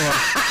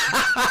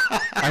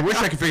 I wish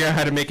I could figure out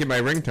how to make it my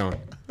ringtone.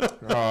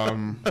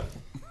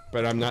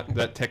 But I'm not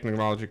that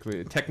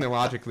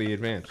technologically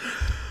advanced.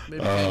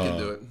 Maybe Ken can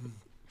do it.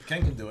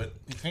 Ken can do it.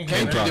 Ken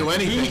can do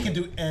anything. He can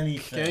do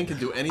anything. Ken can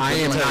do anything. I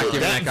am not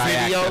giving that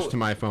guy video- access to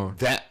my phone.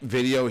 That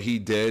video he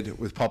did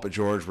with Puppet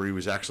George, where he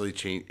was actually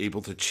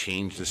able to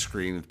change the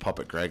screen with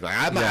Puppet Greg, like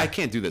I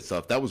can't do that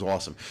stuff. That was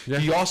awesome. Yeah.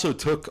 He also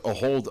took a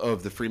hold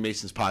of the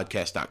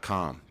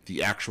FreemasonsPodcast.com,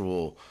 the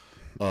actual,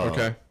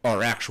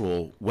 our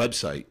actual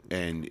website,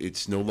 and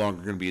it's no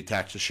longer going to be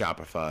attached to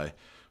Shopify.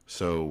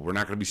 So we're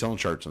not going to be selling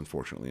shirts,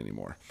 unfortunately,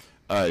 anymore.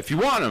 If you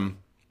want them,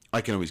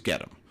 I can always get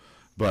them.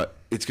 But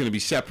it's going to be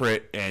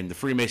separate, and the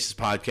Freemasons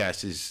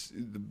Podcast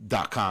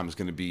 .com is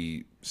going to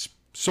be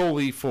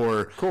solely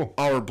for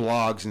our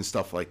blogs and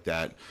stuff like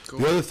that. Cool.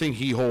 The other thing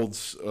he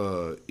holds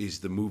is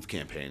the Move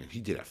campaign.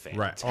 He did a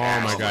fantastic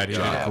job. Oh my God, he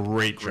did a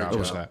great job. It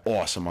was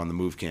awesome on the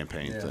Move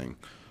campaign thing.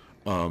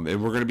 And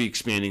we're going to be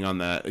expanding on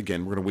that.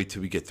 Again, we're going to wait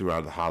till we get through out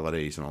of the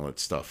holidays and all that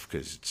stuff,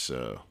 because it's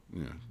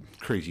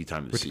crazy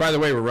time to see. Which, by the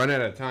way, we're running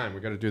out of time. We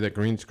got to do that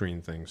green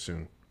screen thing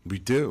soon. We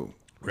do.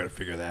 We got to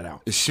figure that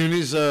out. As soon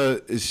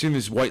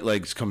as White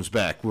Legs comes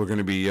back, we're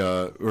gonna be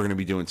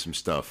doing some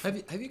stuff.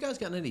 Have you guys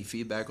gotten any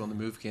feedback on the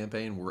Move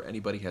campaign where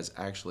anybody has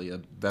actually, a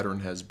veteran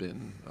has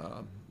been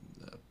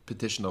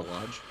petitioned to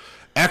lodge?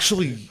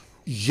 Actually,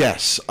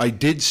 yes, I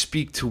did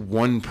speak to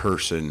one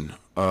person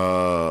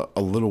a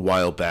little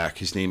while back.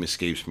 His name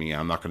escapes me.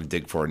 I'm not going to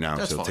dig for it now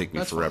because it'll take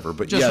me forever. Fine.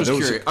 But Just yeah, was there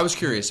curious. I was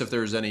curious if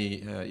there was any,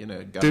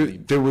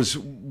 there was,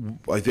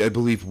 I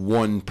believe,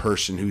 one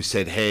person who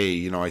said, "Hey,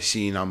 you know, I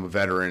seen I'm a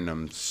veteran.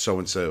 I'm so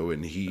and so,"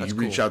 and he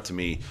reached out to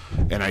me,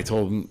 and I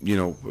told him, you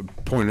know,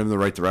 pointed him in the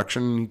right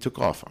direction, and he took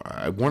off.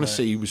 I want to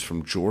say he was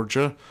from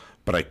Georgia,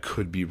 but I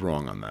could be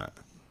wrong on that.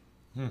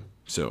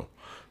 So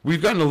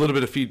we've gotten a little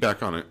bit of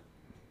feedback on it.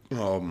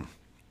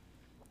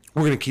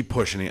 We're going to keep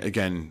pushing it.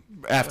 Again,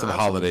 after the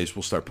holidays,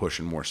 we'll start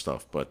pushing more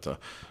stuff. But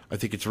I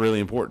think it's really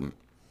important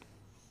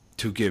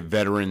to give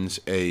veterans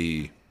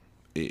a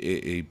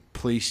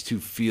place to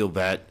feel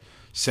that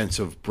sense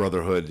of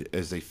brotherhood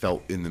as they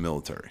felt in the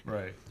military.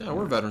 Right. Yeah,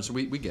 we're veterans, so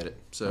we get it.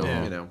 So,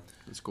 Yeah. you know,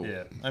 it's cool.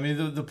 Yeah. I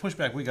mean, the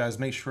pushback we got is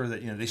make sure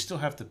that, you know, they still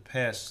have to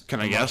pass. Can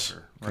I the guess?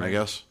 muster, Can I right?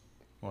 guess?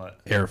 What?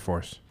 Air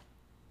Force.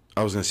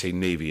 I was going to say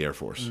Navy, Air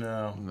Force.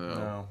 No.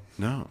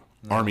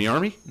 Army?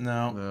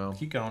 No.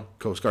 Keep going.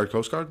 Coast Guard?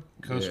 Coast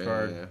Yeah,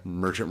 Guard. yeah.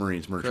 Merchant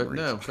Marines? No,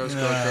 Marines. Coast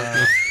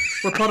Guard.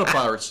 We're puddle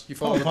pirates. You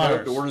fall in the boat,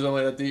 pirates. the water's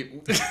only that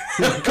deep.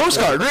 Coast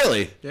Guard,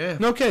 really? Yeah.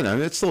 No kidding. I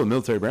mean, it's still a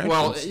military branch.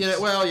 Well, It's-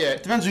 yeah.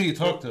 Depends who you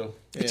talk to.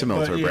 It's a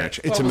military But, yeah. branch.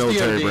 It's Well, a it was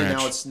military DoD, branch.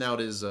 Now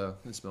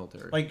it's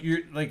military.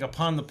 Like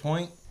upon the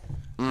point,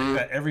 they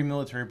got every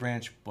military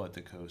branch but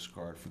the Coast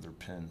Guard for their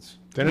pins.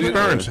 Dennis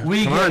Burns.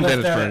 We Come get on, left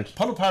Dennis out. Burns.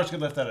 Puddle Pirates get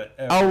left out of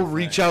everything. I'll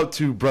reach out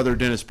to Brother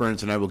Dennis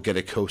Burns and I will get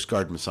a Coast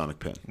Guard Masonic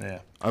pin. Yeah.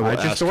 will I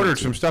ask just him ordered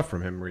to. some stuff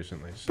from him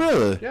recently. So-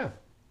 Really? Yeah.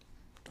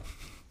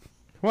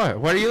 What?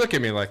 Why do you look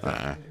at me like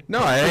that? No,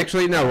 I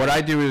actually no. What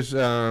I do is,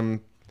 I'll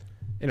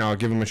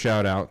give him a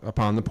shout out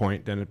upon the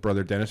point.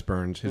 Brother Dennis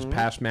Burns, his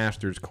past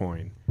masters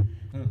coin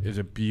is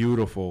a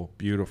beautiful,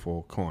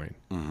 beautiful coin,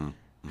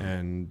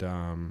 and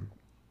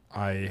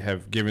I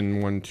have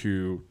given one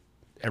to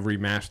every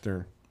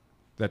master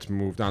that's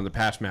moved on, the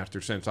past master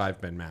since I've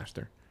been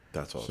master.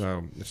 That's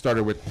awesome. So it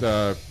started with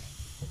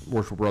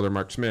worshipful brother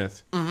Mark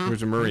Smith,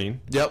 who's a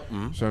Marine. Yep.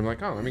 So I'm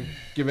like, let me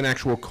give an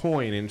actual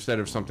coin instead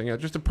of something else.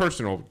 Just a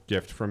personal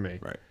gift from me.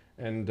 Right.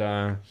 And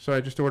so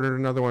I just ordered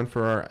another one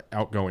for our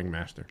outgoing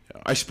master.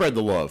 I spread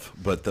the love,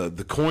 but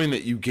the coin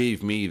that you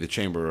gave me, the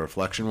Chamber of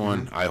Reflection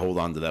one, I hold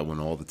on to that one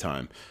all the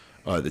time.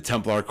 The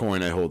Templar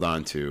coin I hold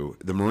on to.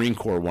 The Marine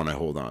Corps one I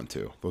hold on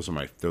to. Those are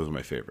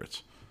my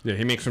favorites. Yeah,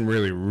 he makes some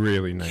really,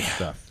 really nice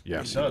stuff.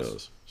 Yes. He does.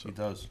 does. He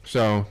does.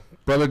 So,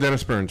 Brother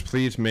Dennis Burns,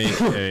 please make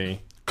a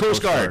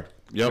Coast Guard.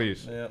 Yep.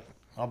 Please. Yeah.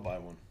 I'll buy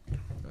one.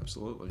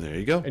 Absolutely. There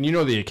you go. And you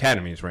know the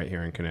academy's right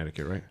here in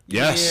Connecticut, right?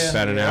 Yes.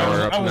 About an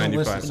hour up I was 95.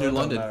 listening, so it doesn't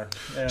London. matter.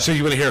 Yeah. So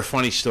you want to hear a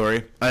funny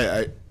story?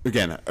 I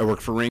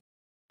work for Ring.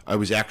 I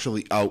was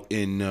actually out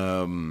in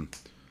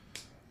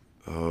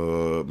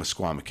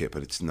Musquamaket,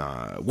 but it's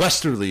not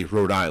Westerly,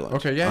 Rhode Island.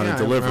 Okay, yeah, on yeah. a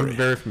delivery I'm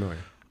very familiar.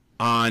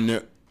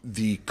 on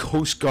the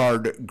Coast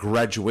Guard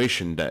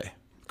graduation day,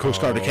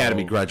 Coast Guard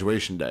Academy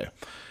graduation day,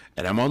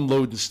 and I'm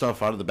unloading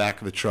stuff out of the back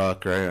of the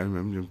truck. Right,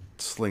 I'm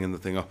slinging the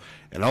thing off,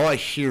 and all I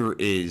hear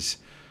is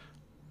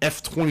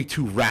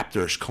F-22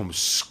 Raptors come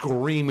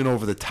screaming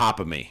over the top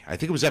of me. I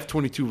think it was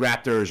F-22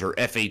 Raptors or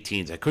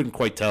F-18s. I couldn't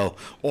quite tell.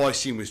 All I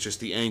seen was just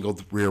the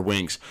angled rear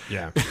wings.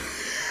 Yeah.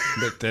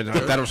 But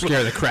that'll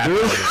scare the crap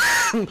out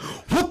of you.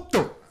 What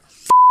the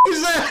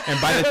is that? And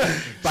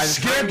by the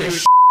Scared time the you...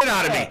 shit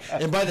out of me.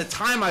 And by the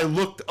time I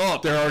looked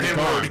up, They're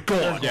already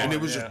gone. And it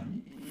was just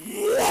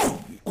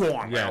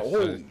gone. Yeah,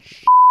 Holy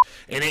shit.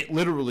 And it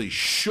literally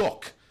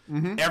shook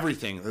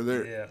everything.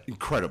 They're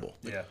incredible.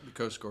 Yeah. The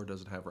Coast Guard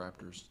doesn't have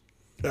Raptors.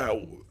 But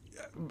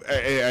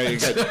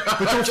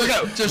don't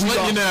forget, Just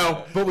letting you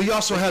know. But we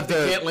also have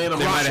the Can't land on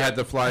They Russia. might have had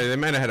the fly. They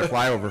might have had a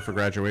flyover for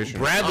graduation.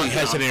 Bradley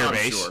has an air I'm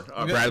base. sure.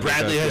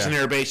 Bradley has an yeah.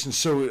 air base, and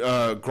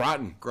so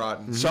Groton.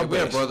 Groton. Sub We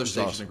have base brother is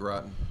station awesome. in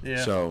Groton.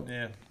 Yeah. So-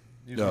 yeah.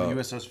 He was on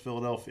USS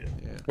Philadelphia.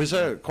 Yeah.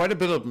 There's quite a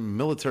bit of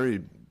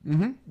military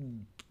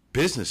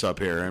business up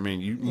here. I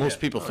mean, most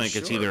people think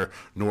it's sure. either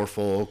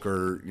Norfolk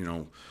or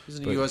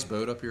Isn't a U.S.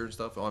 boat up here and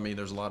stuff? Well, I mean,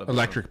 there's a lot of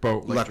Electric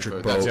boat.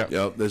 electric That's boat. it.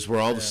 Yep, that's where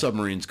all the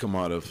submarines come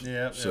out of.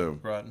 Yeah. So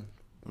Groton.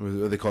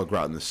 they call it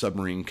Groton, the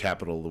submarine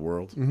capital of the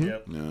world.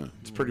 Yep. Yeah,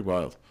 it's pretty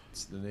wild.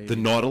 It's the Navy. The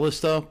Nautilus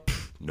stuff?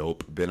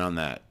 Nope, been on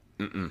that.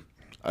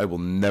 I will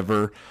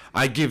never.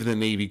 I give the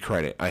Navy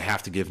credit. I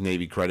have to give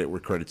Navy credit where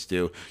credit's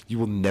due. You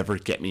will never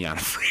get me out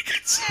of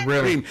frigates. Really?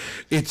 I mean,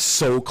 it's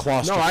so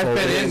claustrophobic. No, I've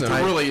been in It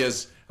them. really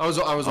is. I was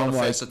on I'm a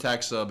like- fast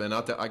attack sub, and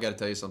I got to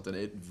tell you something.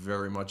 It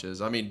very much is.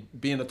 I mean,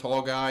 being a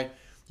tall guy,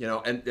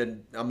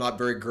 and I'm not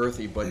very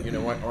girthy, but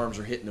my arms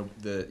are hitting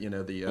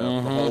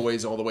the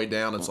hallways all the way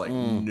down. It's like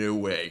no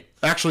way.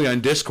 Actually, on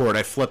Discord,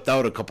 I flipped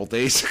out a couple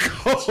days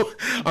ago.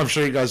 I'm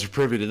sure you guys are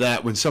privy to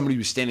that. When somebody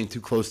was standing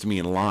too close to me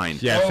in line.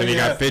 Yes, and you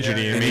yeah, got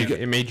fidgety. yeah,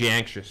 It made you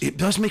anxious. It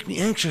does make me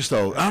anxious,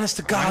 though. Honest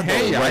to God,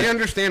 Hey, though. I Like,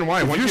 understand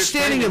why. if Once you're you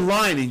standing explain in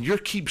line and you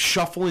keep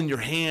shuffling your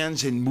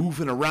hands and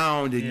moving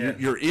around and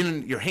Yeah.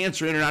 your hands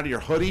are in and out of your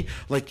hoodie,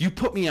 like you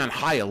put me on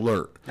high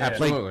alert.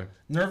 Absolutely.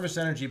 Nervous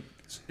energy.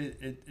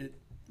 It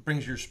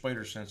brings your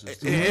spider senses.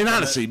 to And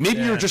honestly, maybe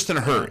Yeah. you're just in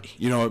a hurry.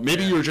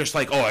 Maybe you're just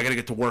like, oh, I got to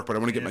get to work, but I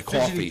want to get my Fidgety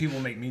coffee. people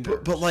make me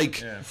nervous. But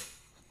like, Yeah.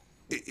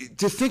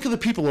 to think of the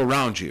people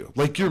around you.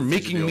 Like, you're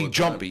making me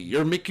jumpy.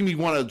 You're making me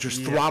want to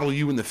just throttle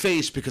you in the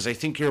face because I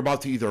think you're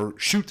about to either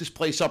shoot this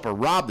place up or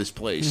rob this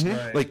place.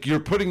 Right. Like, you're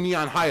putting me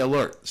on high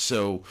alert.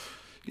 So,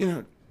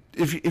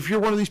 if you're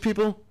one of these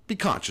people, be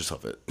conscious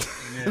of it.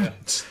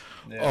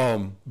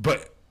 Yeah.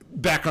 But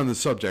back on the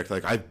subject,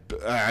 like,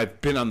 I've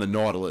been on the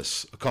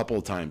Nautilus a couple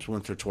of times,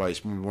 once or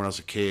twice, when I was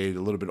a kid,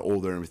 a little bit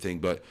older and everything,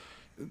 but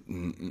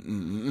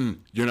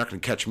you're not going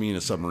to catch me in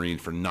a submarine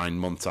for 9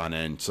 months on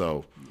end.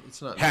 So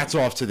hats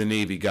off to the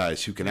Navy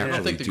guys who can I don't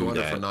actually think they're do going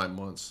there that. for 9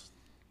 months.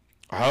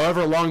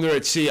 However long they're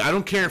at sea, I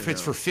don't care if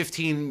it's for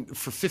 15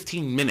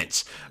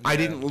 minutes. I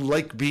didn't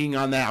like being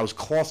on that. I was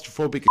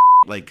claustrophobic.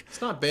 Like,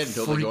 It's not bad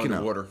until they go freaking out.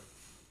 underwater.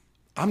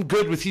 I'm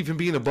good with even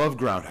being above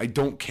ground. I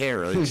don't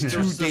care. It's too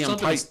There's damn something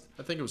tight.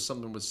 I think it was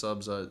something with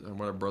subs. And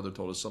my brother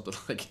told us something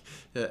like,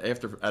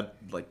 at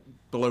like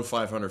below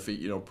 500 feet,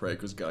 you don't pray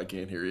because God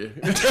can't hear you.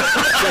 It's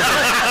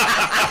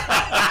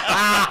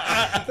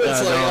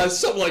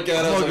something like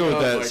that. I'll go with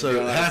that.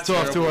 So hats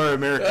off to our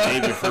American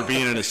Navy for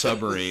being in a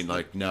submarine.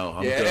 Like, no,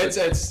 I'm good.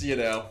 it's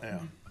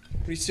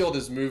we see all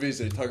these movies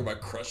and they talk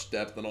about crush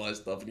depth and all that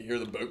stuff, and you hear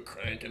the boat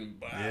cranking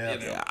by.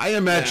 Yeah, I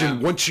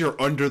imagine once you're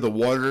under the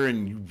water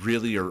and you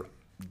really are,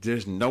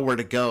 there's nowhere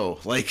to go.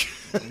 Like,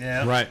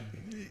 Yeah. Right.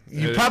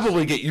 you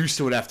probably get used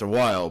to it after a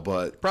while,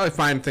 but Probably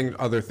find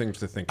other things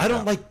to think I about.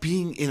 don't like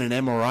being in an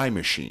MRI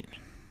machine.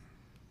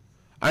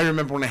 I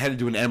remember when I had to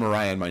do an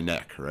MRI on my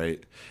neck, right?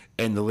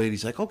 And the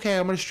lady's like, okay,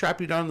 I'm going to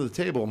strap you down to the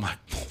table. I'm like,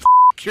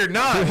 you're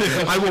not.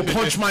 I will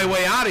punch my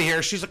way out of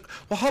here. She's like,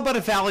 well, how about a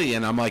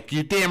Valium? I'm like,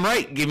 you're damn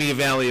right. Give me a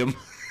Valium.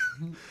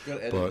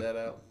 Gotta edit that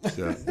out.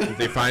 Yeah. Did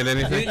they find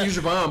anything? Use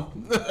your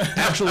bomb.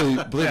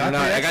 Actually, believe it or not,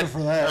 I got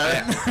for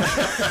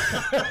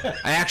that.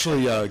 I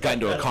actually got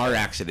into a car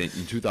accident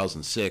in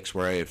 2006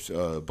 where I have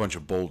a bunch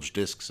of bulged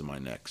discs in my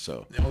neck.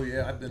 So Oh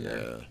yeah, I've been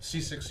there.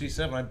 C6,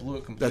 C7, I blew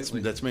it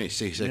completely. that's me.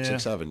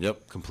 C667.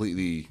 Yep,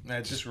 completely I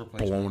had disc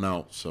replacement. blown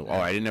out. So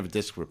I didn't have a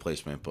disc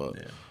replacement, but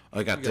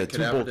I got You the got two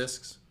cadaver bulged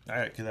discs.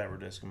 I got cadaver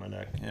disc in my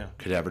neck. Yeah.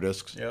 cadaver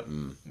discs. Yep.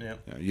 Yep.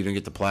 Yeah, you didn't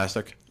get the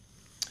plastic.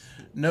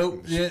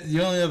 Nope. The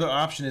only other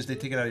option is they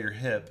take it out of your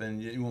hip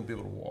and you won't be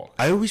able to walk.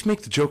 I always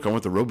make the joke I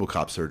want the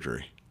RoboCop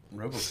surgery.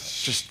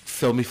 RoboCop. Just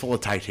fill me full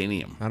of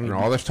titanium. I don't know.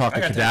 All this talk I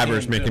of got cadaver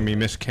is titanium, making too. me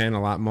miss Ken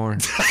a lot more.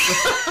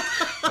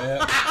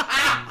 Yeah.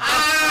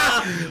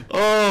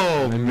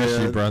 Oh, I miss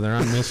you, brother.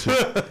 I miss you.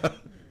 All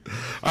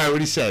right, what do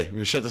you say? We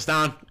gonna shut this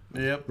down?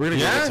 Yep. We're gonna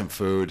go Yeah. get some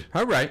food.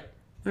 All right.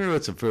 We're gonna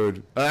get some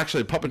food.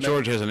 Actually, Puppet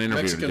George has an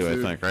interview Mexican to do.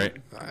 food. I think, right?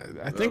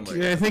 I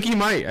think he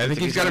might. I think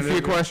he's got a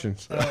few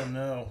questions. Oh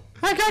no.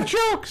 I got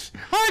jokes.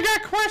 I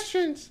got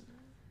questions.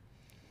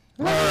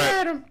 All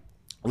right.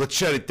 Let's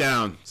shut it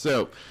down.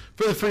 So,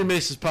 for the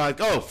Freemasons pod.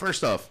 Oh,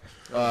 first off,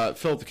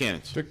 fill up the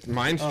cannons.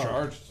 Mine's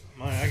charged.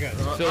 I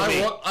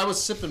got I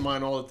was sipping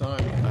mine all the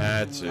time.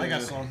 That's it. I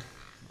got some.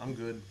 I'm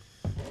good.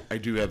 I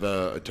do have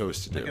a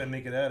toast to I gotta do.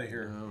 make it out of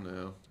here. Oh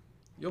no,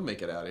 you'll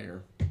make it out of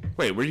here.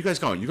 Wait, where are you guys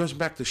going? You guys are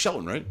back to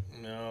Shelton, right?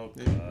 No.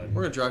 God.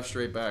 We're gonna drive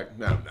straight back.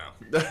 No.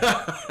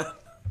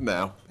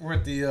 No. We're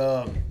at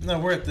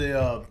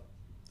the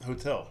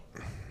hotel.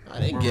 I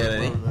didn't get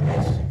any.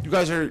 You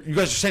guys are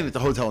staying at the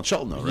hotel in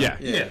Shelton, though,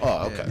 right? Yeah.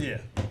 Oh, okay.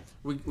 Yeah.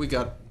 We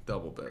got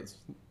double beds.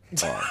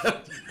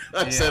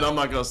 I said I'm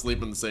not gonna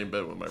sleep in the same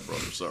bed with my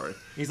brother. Sorry.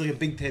 He's like a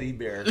big teddy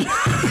bear.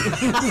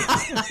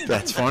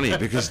 That's funny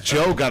because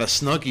Joe got a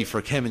Snuggie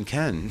for Kim and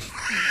Ken.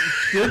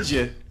 Did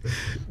you?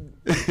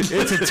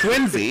 It's a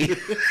twinsy.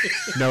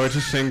 No, it's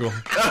a single.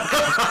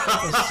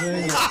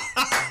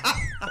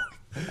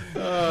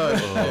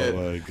 Oh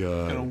my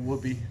god. Got a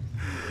whoopee.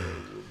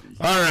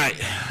 All right.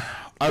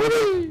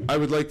 I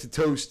would like to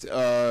toast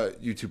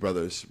you two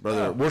brothers,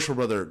 worshipful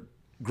brother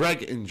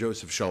Greg and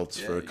Joseph Schulze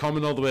for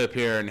coming all the way up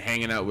here and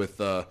hanging out with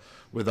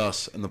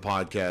us in the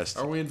podcast.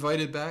 Are we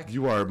invited back?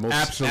 You are most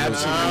Absolutely.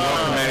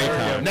 Welcome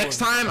anytime. Next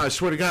time, I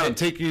swear to God, I'm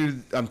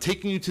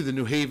taking you to the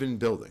New Haven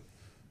building.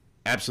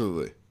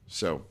 Absolutely.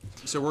 So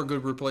we're a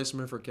good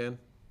replacement for Ken.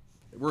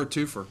 We're a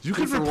twofer. you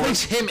can Two for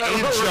replace one. him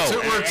and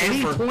Joe we're a at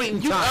any twofer. point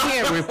in time. You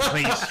can't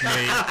replace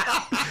me.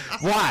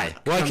 Why?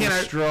 Why can't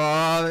I?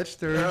 Straw that's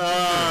third.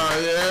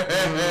 Oh yeah,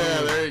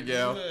 there you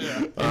go.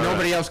 And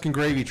nobody else can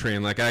gravy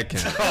train like I can.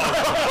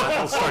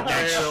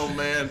 Oh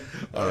man.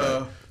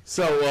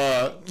 So,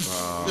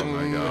 oh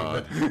my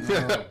God.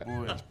 Oh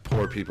boy.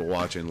 Poor people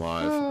watching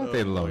live.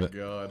 They love Oh it.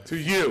 God. To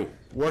you,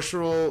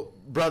 worshipful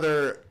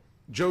brother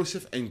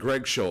Joseph and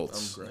Greg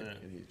Schulze. Greg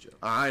and he's Joe.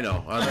 I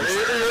know. I'm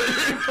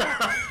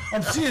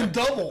I'm seeing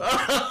double.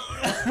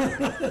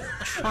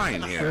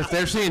 trying here. If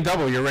they're seeing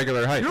double your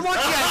regular height. You're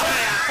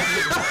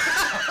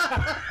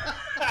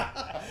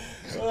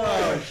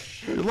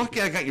lucky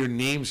I got your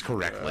names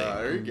correctly.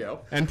 There you go.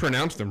 And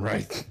pronounce them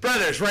right.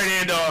 Brothers, right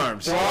hand to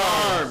arms.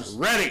 Arms.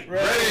 Ready.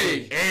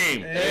 Ready.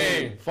 Aim.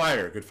 Aim.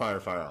 Fire. Good fire,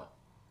 fire out.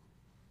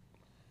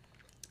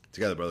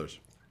 Together, brothers.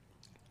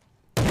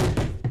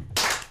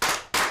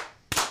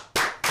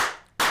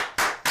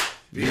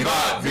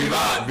 Vivat,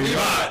 vivat,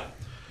 vivat.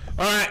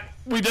 All right,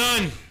 we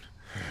done.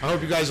 I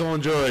hope you guys all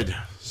enjoyed.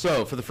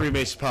 So, for the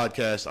Freemasons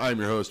Podcast, I'm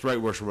your host, Right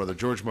Worshipful Brother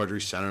George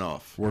Marjorie, signing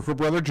off. Worshipful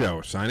Brother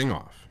Joe, signing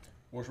off.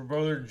 Worshipful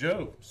Brother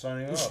Joe,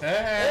 signing off.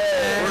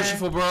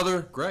 Worshipful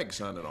brother Greg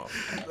signing off.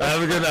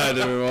 Have a good night,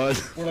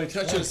 everyone. I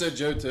should have said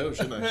Joe too,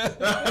 shouldn't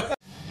I?